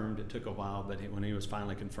confirmed, it took a while, but when he was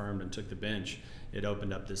finally confirmed and took the bench, it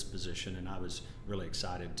opened up this position, and I was really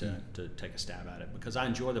excited to take a stab at it because I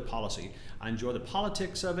enjoy the policy. I enjoy the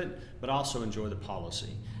politics of it, but also enjoy the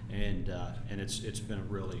policy. And it's been a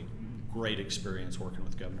really great experience working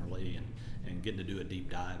with Governor Lee and getting to do a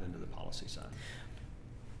deep dive into the policy side.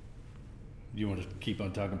 You want to keep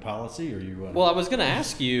on talking policy, or you want? Well, I was going to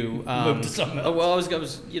ask you. Move to something else. Well, I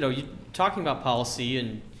was you talking about policy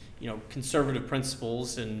and conservative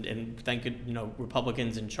principles and thank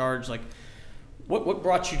Republicans in charge. Like, what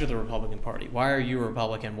brought you to the Republican Party? Why are you a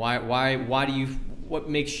Republican? Why do you? What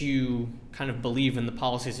makes you kind of believe in the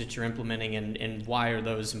policies that you're implementing, and why are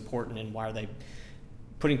those important, and why are they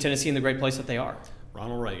putting Tennessee in the great place that they are?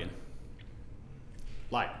 Ronald Reagan,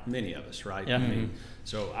 like many of us, right? Yeah. I mean,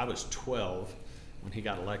 so I was 12 when he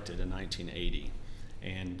got elected in 1980,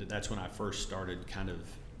 and that's when I first started kind of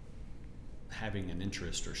having an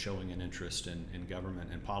interest or showing an interest in government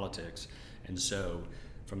and politics. And so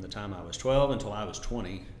from the time I was 12 until I was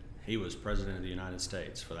 20, he was president of the United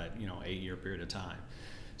States for that 8-year period of time.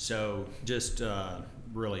 So just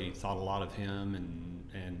really thought a lot of him,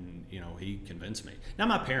 and he convinced me. Now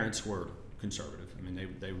my parents were conservative. I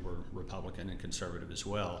mean, they were Republican and conservative as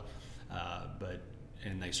well,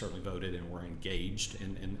 and they certainly voted and were engaged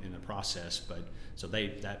in the process. But so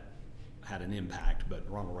that had an impact. But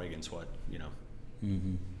Ronald Reagan's what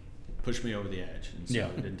pushed me over the edge, and so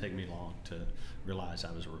it didn't take me long to realize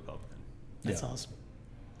I was a Republican. That's awesome.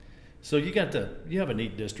 So you have a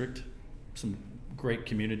neat district, some great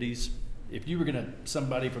communities. If you were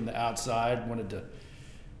somebody from the outside wanted to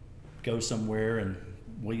go somewhere in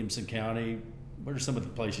Williamson County, what are some of the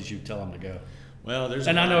places you'd tell them to go? Well, there's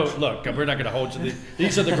and a bunch. I know, look, we're not going to hold you.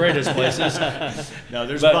 These are the greatest places. No,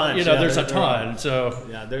 there's but, a bunch. There's a ton. So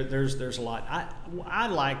yeah, there's a lot. I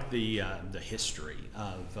like the history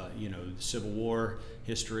of the Civil War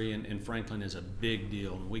history, and Franklin is a big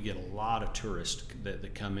deal. And we get a lot of tourists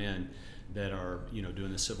that come in that are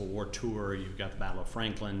doing the Civil War tour. You've got the Battle of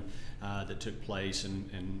Franklin that took place,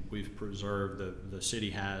 and we've preserved the city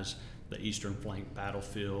has the eastern flank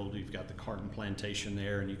battlefield. You've got the Carton Plantation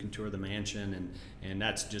there, and you can tour the mansion, and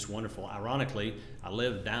that's just wonderful. Ironically, I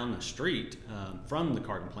live down the street from the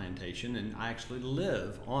Carton Plantation, and I actually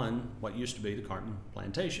live on what used to be the Carton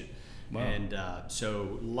Plantation. Wow. And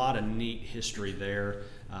so a lot of neat history there,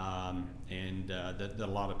 and that a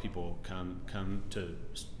lot of people come to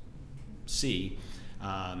see.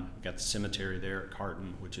 Got the cemetery there at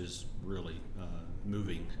Carton, which is really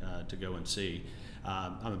moving to go and see.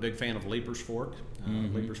 I'm a big fan of Leapers Fork.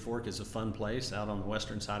 Leapers Fork is a fun place out on the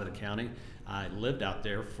western side of the county. I lived out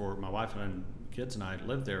there for my wife and kids and I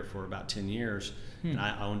lived there for about 10 years, and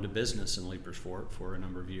I owned a business in Leapers Fork for a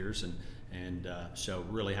number of years, and so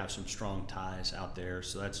really have some strong ties out there.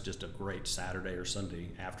 So that's just a great Saturday or Sunday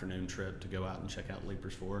afternoon trip to go out and check out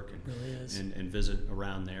Leapers Fork and Really and visit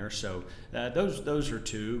around there. So those are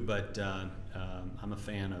two, but I'm a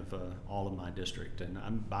fan of all of my district, and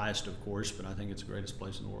I'm biased, of course, but I think it's the greatest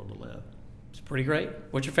place in the world to live. It's pretty great.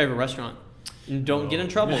 What's your favorite restaurant? And don't get in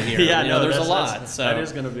trouble here. Yeah, there's a lot. So that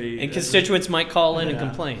is going to be. And constituents might call in and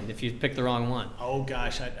complain if you pick the wrong one. Oh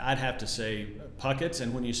gosh, I'd have to say Puckett's,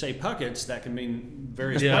 and when you say Puckett's, that can mean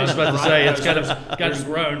various. Yeah, places, I was about to say it's There's kind of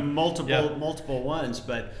grown. Multiple ones,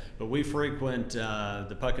 but we frequent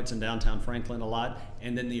the Puckett's in downtown Franklin a lot,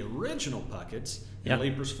 and then the original Puckett's in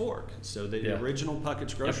Leapers Fork. So the original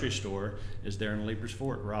Puckett's grocery store is there in Leapers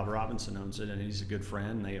Fork. Rob Robinson owns it, and he's a good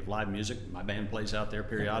friend. They have live music. My band plays out there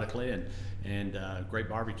periodically, and great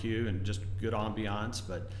barbecue and just good ambiance.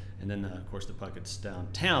 And then of course the Puckett's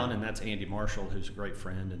downtown, and that's Andy Marshall, who's a great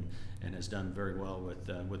friend and has done very well with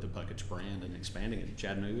the Puckett's brand and expanding it in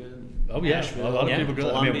Chattanooga. And Nashville, a lot of people go.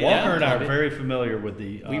 Columbia. I mean, Walker and I are very familiar with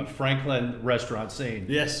the Franklin restaurant scene.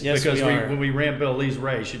 Yes, because when we ran Bill Lee's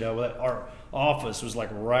race, our office was like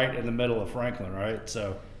right in the middle of Franklin, right?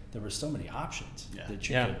 So there were so many options that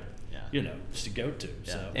you could, just to go to.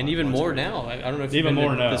 Yeah. So And even more now. I don't know if even you've been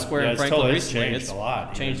more to now. the square in Franklin recently. Changed a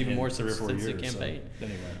lot. Changed even more in 3 or since 4 the years, campaign. So,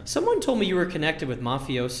 anyway. Someone told me you were connected with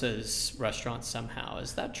Mafiosa's rrestaurant somehow.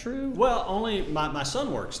 Is that true? Well, only my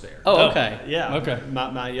son works there. Oh, okay. Yeah. Okay.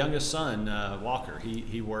 My youngest son, Walker,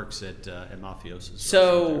 he works at Mafiosa's.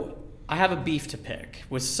 So I have a beef to pick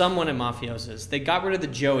with someone at Mafiosa's. They got rid of the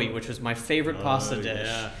Joey, which was my favorite pasta dish.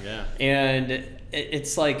 Yeah. And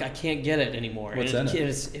it's like I can't get it anymore. What's in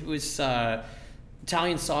it? It was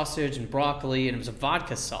Italian sausage and broccoli, and it was a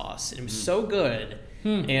vodka sauce. And it was so good.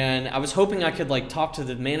 And I was hoping I could talk to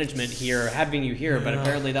the management here, having you here, but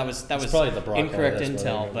apparently that was probably the broccoli, incorrect that's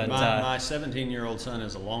intel. But my 17-year-old son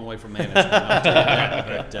is a long way from management, I'll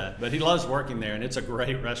tell you that. But he loves working there, and it's a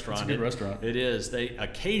great restaurant. It's a good restaurant. It is. They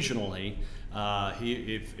occasionally,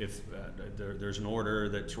 if there's an order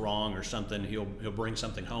that's wrong or something, he'll bring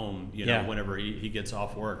something home. Whenever he gets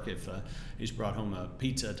off work, if he's brought home a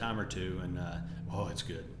pizza a time or two, and it's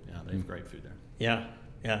good. Yeah, they have great food there.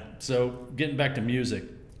 Yeah. So getting back to music,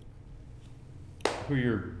 who are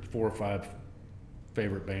your 4 or 5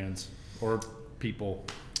 favorite bands or people?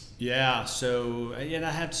 Yeah, so I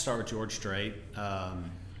have to start with George Strait.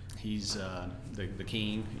 He's the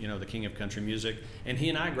king, the king of country music, and he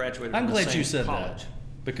and I graduated. I'm from the glad same you said college. that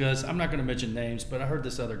because I'm not going to mention names, but I heard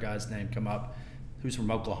this other guy's name come up, who's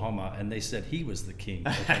from Oklahoma, and they said he was the king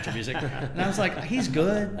of country music, and I was like, he's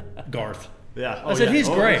good, Garth. Yeah, I said he's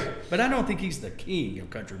great, but I don't think he's the king of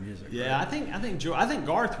country music. Yeah, right? I think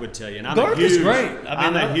Garth would tell you, and Garth is great.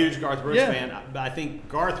 I'm a huge Garth Brooks fan, but I think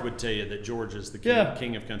Garth would tell you that George is the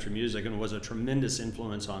king of country music and was a tremendous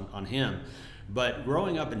influence on him. But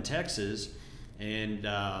growing up in Texas, and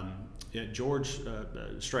George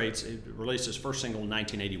Strait released his first single in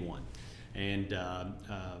 1981. And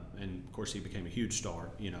of course he became a huge star,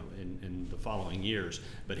 in the following years.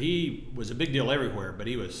 But he was a big deal everywhere, but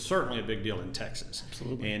he was certainly a big deal in Texas.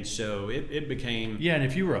 Absolutely. And so it became. Yeah, and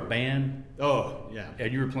if you were a band. Oh yeah.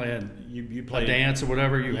 And you were playing you played a dance or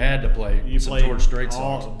whatever, you had to play some played George Strait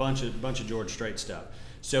songs. A bunch of George Strait stuff.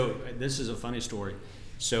 So this is a funny story.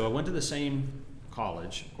 So I went to the same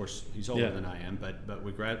college. Of course, he's older than I am, but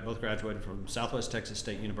we both graduated from Southwest Texas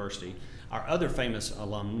State University. Our other famous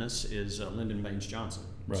alumnus is Lyndon Baines Johnson.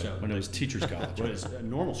 Right, So when it was Teachers College. It was a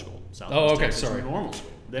normal school. Southwest Texas sorry. Normal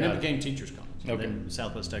school. Then it became Teachers College. Okay. Then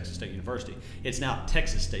Southwest Texas State University. It's now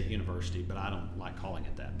Texas State University, but I don't like calling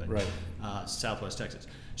it that. But Southwest Texas.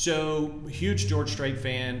 So huge George Strait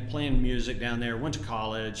fan, playing music down there. Went to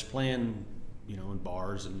college, playing in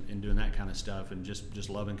bars and doing that kind of stuff, and just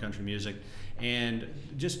loving country music. And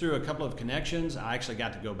just through a couple of connections, I actually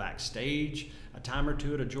got to go backstage a time or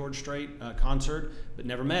two at a George Strait concert, but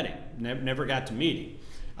never met him. Never got to meet him.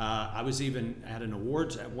 I was even at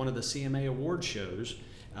one of the CMA award shows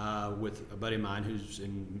with a buddy of mine who's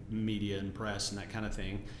in media and press and that kind of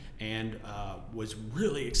thing, and was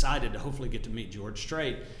really excited to hopefully get to meet George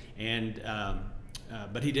Strait. And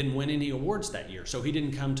but he didn't win any awards that year, so he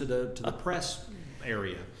didn't come to the press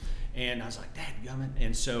area. And I was like, dadgummit.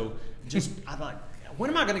 And so I thought, when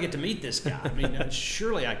am I going to get to meet this guy? I mean,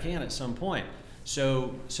 surely I can at some point.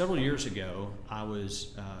 So several years ago, I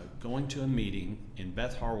was going to a meeting in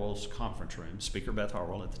Beth Harwell's conference room, Speaker Beth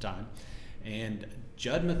Harwell at the time, and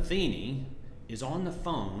Judd Matheny is on the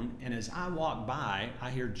phone, and as I walk by, I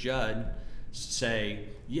hear Judd say,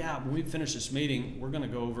 yeah, when we finish this meeting, we're going to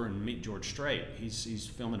go over and meet George Strait.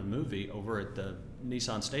 He's filming a movie over at the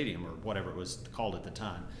Nissan Stadium, or whatever it was called at the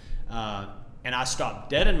time. And I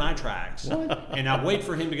stopped dead in my tracks. What? And I wait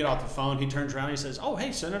for him to get off the phone. He turns around and he says, oh,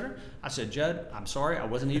 hey, Senator. I said, Judd, I'm sorry, I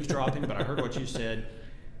wasn't eavesdropping, but I heard what you said.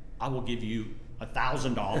 I will give you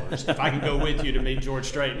 $1,000 if I can go with you to meet George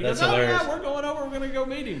Strait. And he goes, hilarious. Yeah, we're going over. We're going to go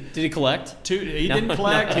meet him. Did he collect? He didn't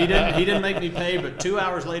collect. He didn't make me pay. But 2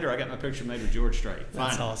 hours later, I got my picture made with George Strait.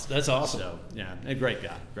 That's awesome. That's awesome. So yeah, a great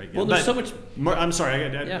guy. Well, there's so much. I'm sorry.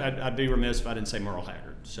 I'd be remiss if I didn't say Merle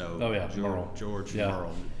Haggard. So George yeah.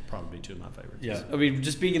 Merle. Probably two of my favorites. Yeah, I mean,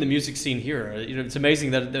 just being in the music scene here, it's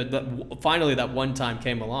amazing that finally that one time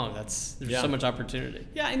came along. There's so much opportunity.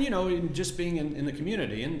 Yeah, and just being in the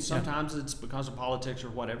community, and sometimes it's because of politics or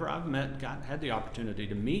whatever. I've had the opportunity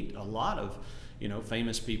to meet a lot of,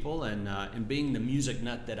 famous people, and being the music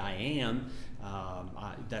nut that I am,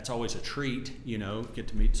 that's always a treat. Get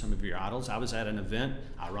to meet some of your idols. I was at an event.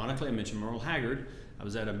 Ironically, I mentioned Merle Haggard. I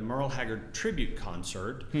was at a Merle Haggard tribute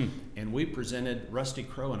concert, and Rusty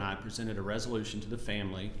Crowe and I presented a resolution to the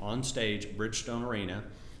family on stage at Bridgestone Arena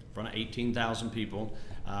in front of 18,000 people,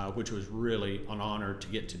 which was really an honor to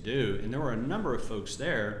get to do. And there were a number of folks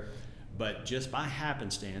there, but just by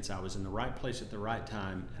happenstance, I was in the right place at the right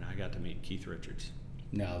time, and I got to meet Keith Richards.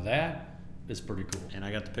 Now that is pretty cool. And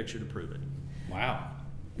I got the picture to prove it. Wow.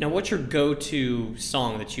 Now, what's your go-to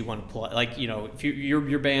song that you want to play? Like, if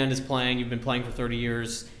your band is playing, you've been playing for 30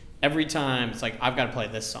 years, every time it's like, I've got to play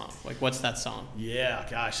this song. Like, what's that song? Yeah,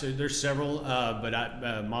 gosh, there's several,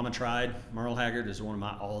 but Mama Tried, Merle Haggard is one of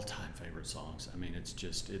my all-time favorite songs. I mean,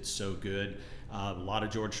 it's so good. A lot of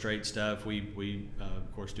George Strait stuff. We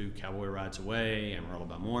of course, do Cowboy Rides Away, Amarillo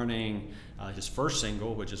by Morning. His first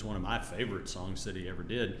single, which is one of my favorite songs that he ever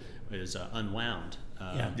did, is Unwound.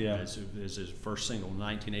 Is his first single,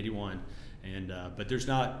 1981, but there's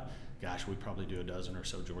not. Gosh, we probably do a dozen or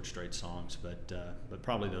so George Strait songs, but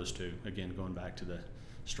probably those two. Again, going back to the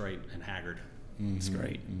Strait and Haggard. Mm-hmm. That's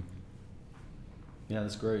great. Mm-hmm. Yeah,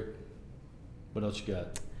 that's great. What else you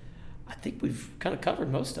got? I think we've kind of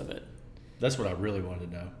covered most of it. That's what I really wanted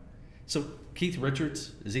to know. So Keith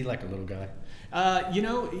Richards, is he like a little guy?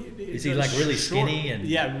 Is he like really skinny and?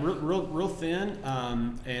 Yeah, real thin.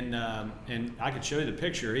 And I could show you the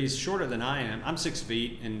picture. He's shorter than I am. I'm 6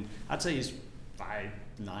 feet, and I'd say he's 5'9",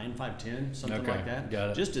 5'10", something like that. Got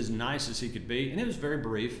it. Just as nice as he could be, and it was very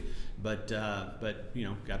brief. But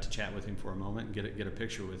got to chat with him for a moment and get a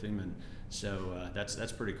picture with him, and so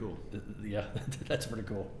that's pretty cool. Yeah, that's pretty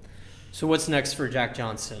cool. So what's next for Jack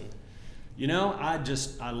Johnson?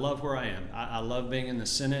 I love where I am. I love being in the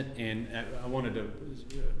Senate, and I wanted to.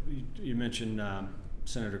 You mentioned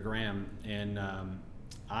Senator Graham, and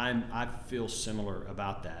I feel similar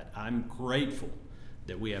about that. I'm grateful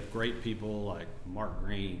that we have great people like Mark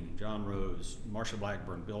Green, John Rose, Marsha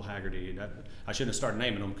Blackburn, Bill Haggerty. I shouldn't have started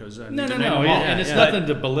naming them because no. And it's nothing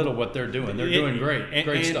to belittle what they're doing. They're doing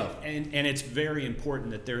great stuff. And it's very important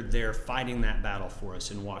that they're there fighting that battle for us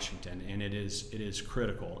in Washington, and it is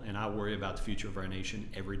critical. And I worry about the future of our nation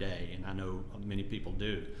every day, and I know many people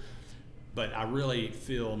do. But I really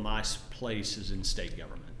feel my place is in state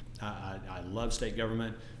government. I love state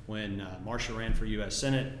government. When Marsha ran for U.S.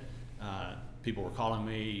 Senate, people were calling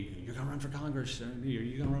me, "You're going to run for Congress? You're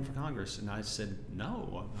going to run for Congress?" And I said,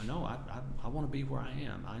 "No, I want to be where I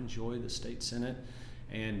am. I enjoy the state Senate."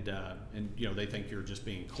 And they think you're just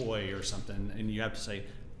being coy or something, and you have to say,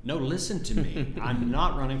 "No, listen to me. I'm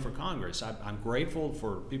not running for Congress. I'm grateful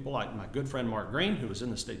for people like my good friend Mark Green, who was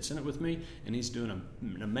in the state Senate with me, and he's doing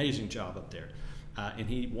an amazing job up there. And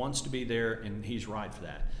he wants to be there, and he's right for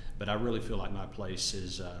that. But I really feel like my place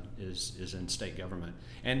is in state government,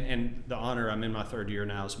 and the honor. I'm in my third year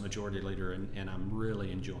now as majority leader, and I'm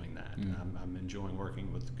really enjoying that. I'm enjoying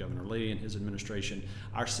working with Governor Lee and his administration.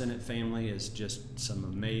 Our Senate family is just some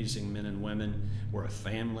amazing men and women. We're a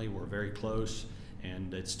family. We're very close,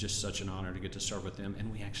 and it's just such an honor to get to serve with them.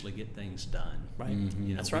 And we actually get things done, right?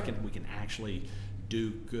 Mm-hmm. That's right. We can actually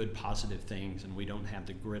do good, positive things, and we don't have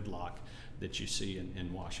the gridlock that you see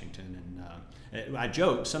in Washington. And I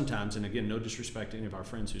joke sometimes, and again, no disrespect to any of our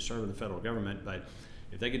friends who serve in the federal government, but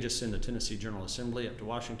if they could just send the Tennessee General Assembly up to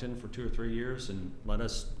Washington for 2 or 3 years and let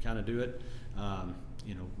us kind of do it,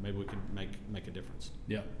 maybe we could make a difference.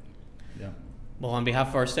 Yeah. Well, on behalf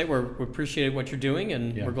of our state, we appreciate what you're doing,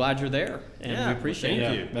 and we're glad you're there, and we appreciate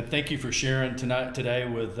thank you. you. But thank you for sharing today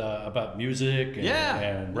with about music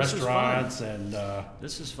and restaurants and.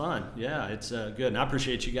 This is fun. Yeah, it's good, and I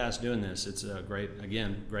appreciate you guys doing this. It's a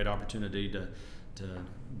great opportunity to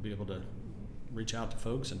be able to reach out to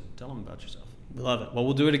folks and tell them about yourself. We love it. Well,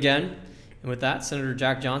 we'll do it again. And with that, Senator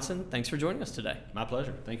Jack Johnson, thanks for joining us today. My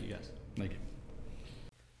pleasure. Thank you, guys. Thank you.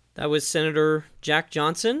 That was Senator Jack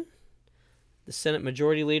Johnson, the Senate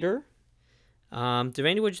Majority Leader.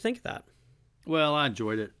 Devaney, what did you think of that? Well, I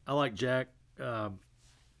enjoyed it. I like Jack.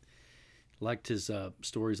 Liked his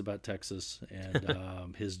stories about Texas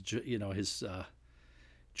and his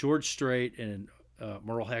George Strait and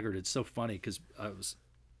Merle Haggard. It's so funny because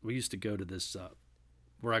we used to go to this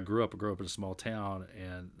where I grew up. I grew up in a small town,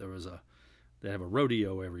 and they have a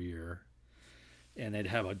rodeo every year, and they'd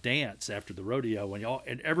have a dance after the rodeo,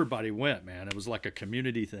 and everybody went. Man, it was like a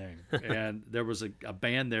community thing, and there was a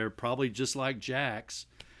band there, probably just like Jack's,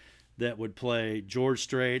 that would play George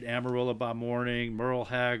Strait, Amarillo by Morning, Merle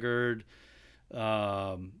Haggard,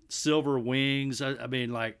 Silver Wings. I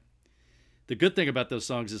mean, like, the good thing about those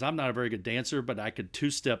songs is I'm not a very good dancer, but I could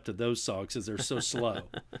two-step to those songs because they're so slow.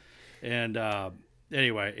 And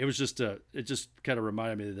anyway, it just kind of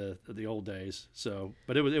reminded me of the old days. So,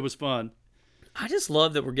 but it was fun. I just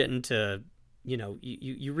love that we're getting to,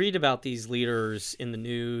 you read about these leaders in the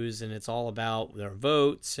news, and it's all about their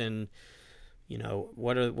votes and,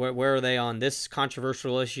 where are they on this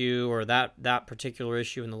controversial issue or that particular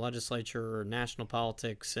issue in the legislature or national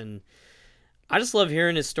politics. And I just love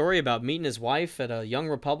hearing his story about meeting his wife at a young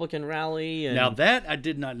Republican rally. And, now that I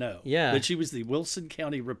did not know. Yeah. That she was the Wilson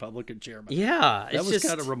County Republican chairman. Yeah. That was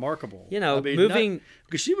kind of remarkable. Moving.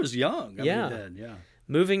 Because she was young.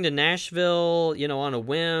 Moving to Nashville, on a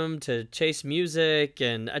whim to chase music.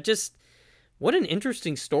 And what an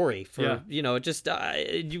interesting story for,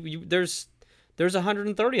 there's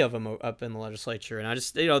 130 of them up in the legislature. And I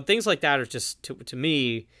just, things like that are just, to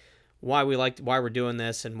me, why we're doing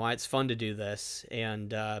this and why it's fun to do this.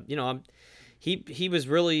 And, he was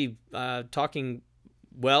really talking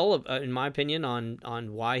well, in my opinion,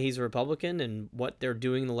 on why he's a Republican and what they're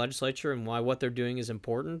doing in the legislature and why what they're doing is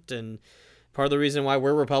important. And part of the reason why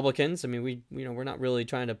we're Republicans, I mean, we're not really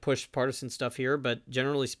trying to push partisan stuff here, but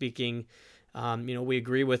generally speaking, we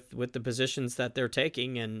agree with the positions that they're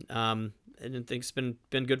taking, and I think it's been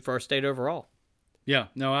good for our state overall. Yeah,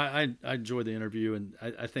 no, I enjoyed the interview, and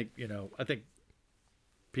I think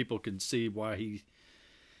people can see why he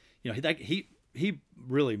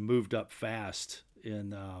really moved up fast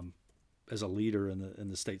in as a leader in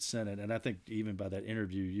the state Senate, and I think even by that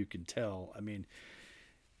interview you can tell. I mean,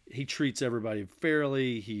 he treats everybody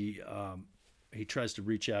fairly. He tries to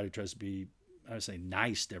reach out. He tries to be, I would say,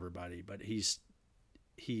 nice to everybody, but he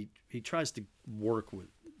tries to work with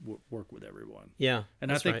everyone. Yeah,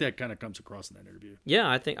 and I think that kind of comes across in that interview. Yeah,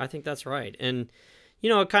 I think that's right. And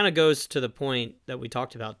it kind of goes to the point that we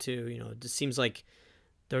talked about too. It just seems like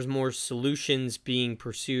there's more solutions being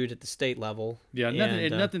pursued at the state level. Yeah,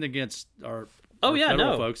 nothing against our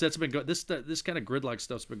federal folks. That's been this kind of grid-like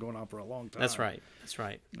stuff's been going on for a long time. That's right.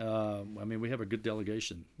 I mean, we have a good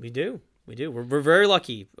delegation. We do. We're very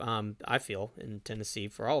lucky. I feel in Tennessee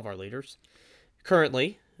for all of our leaders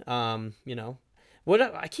currently. What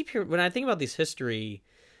I keep hearing when I think about this history,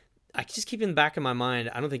 I just keep in the back of my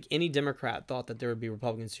mind. I don't think any Democrat thought that there would be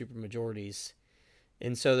Republican supermajorities,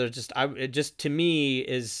 and so there's just to me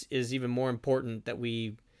is even more important that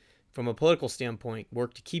we, from a political standpoint,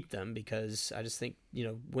 work to keep them, because I just think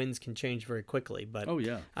winds can change very quickly. But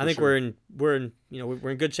I think we're in good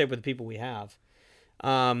shape with the people we have.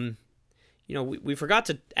 We forgot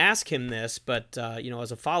to ask him this, but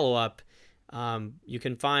as a follow up. You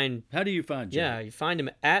can find. How do you find Jim? Yeah, you find him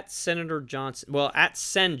at Senator Johnson. Well, at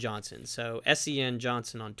Sen Johnson. So SEN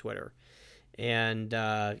Johnson on Twitter, and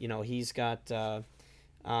he's got and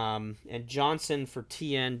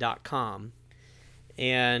JohnsonforTN.com,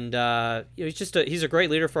 and he's a great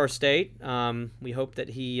leader for our state. We hope that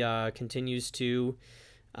he continues to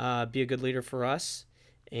be a good leader for us,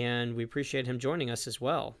 and we appreciate him joining us as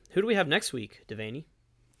well. Who do we have next week, Devaney?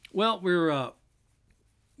 Well, we're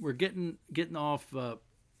getting off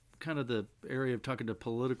kind of the area of talking to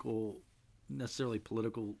political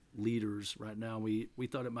leaders right now. We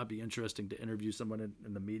thought it might be interesting to interview someone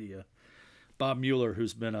in the media. Bob Mueller,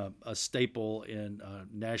 who's been a staple in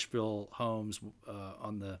Nashville homes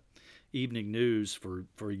on the evening news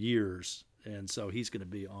for years. And so he's going to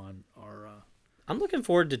be on our... I'm looking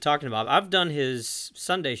forward to talking to Bob. I've done his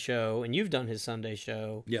Sunday show, and you've done his Sunday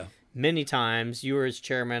show. Yeah. Many times. You were his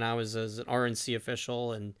chairman. I was as an RNC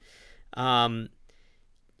official, and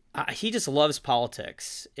he just loves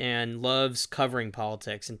politics and loves covering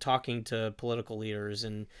politics and talking to political leaders.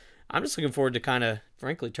 And I'm just looking forward to kind of,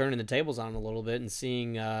 frankly, turning the tables on him a little bit and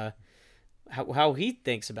seeing how he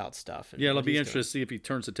thinks about stuff. Yeah, it'll be interesting to see if he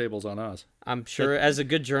turns the tables on us. I'm sure as a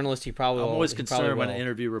good journalist, he probably will. I'm always concerned when I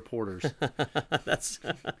interview reporters. That's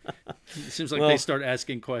it seems like they start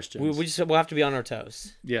asking questions. We'll have to be on our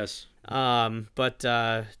toes. Yes. Yeah,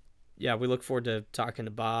 we look forward to talking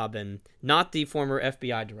to Bob, and not the former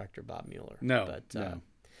FBI director, Bob Mueller. No.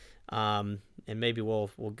 And maybe we'll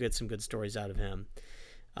get some good stories out of him.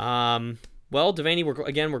 Well, Devaney,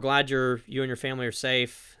 we're glad you and your family are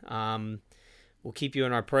safe. We'll keep you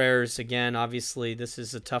in our prayers. Again, obviously, this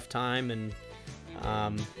is a tough time, and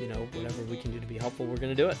whatever we can do to be helpful, we're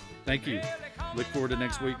going to do it. Thank you. Look forward to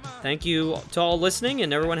next week. Thank you to all listening,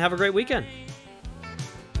 and everyone have a great weekend.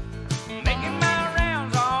 Making my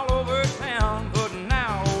rounds all over town, putting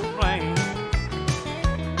out old flame.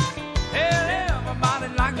 Hell, everybody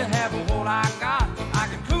like to have what I got.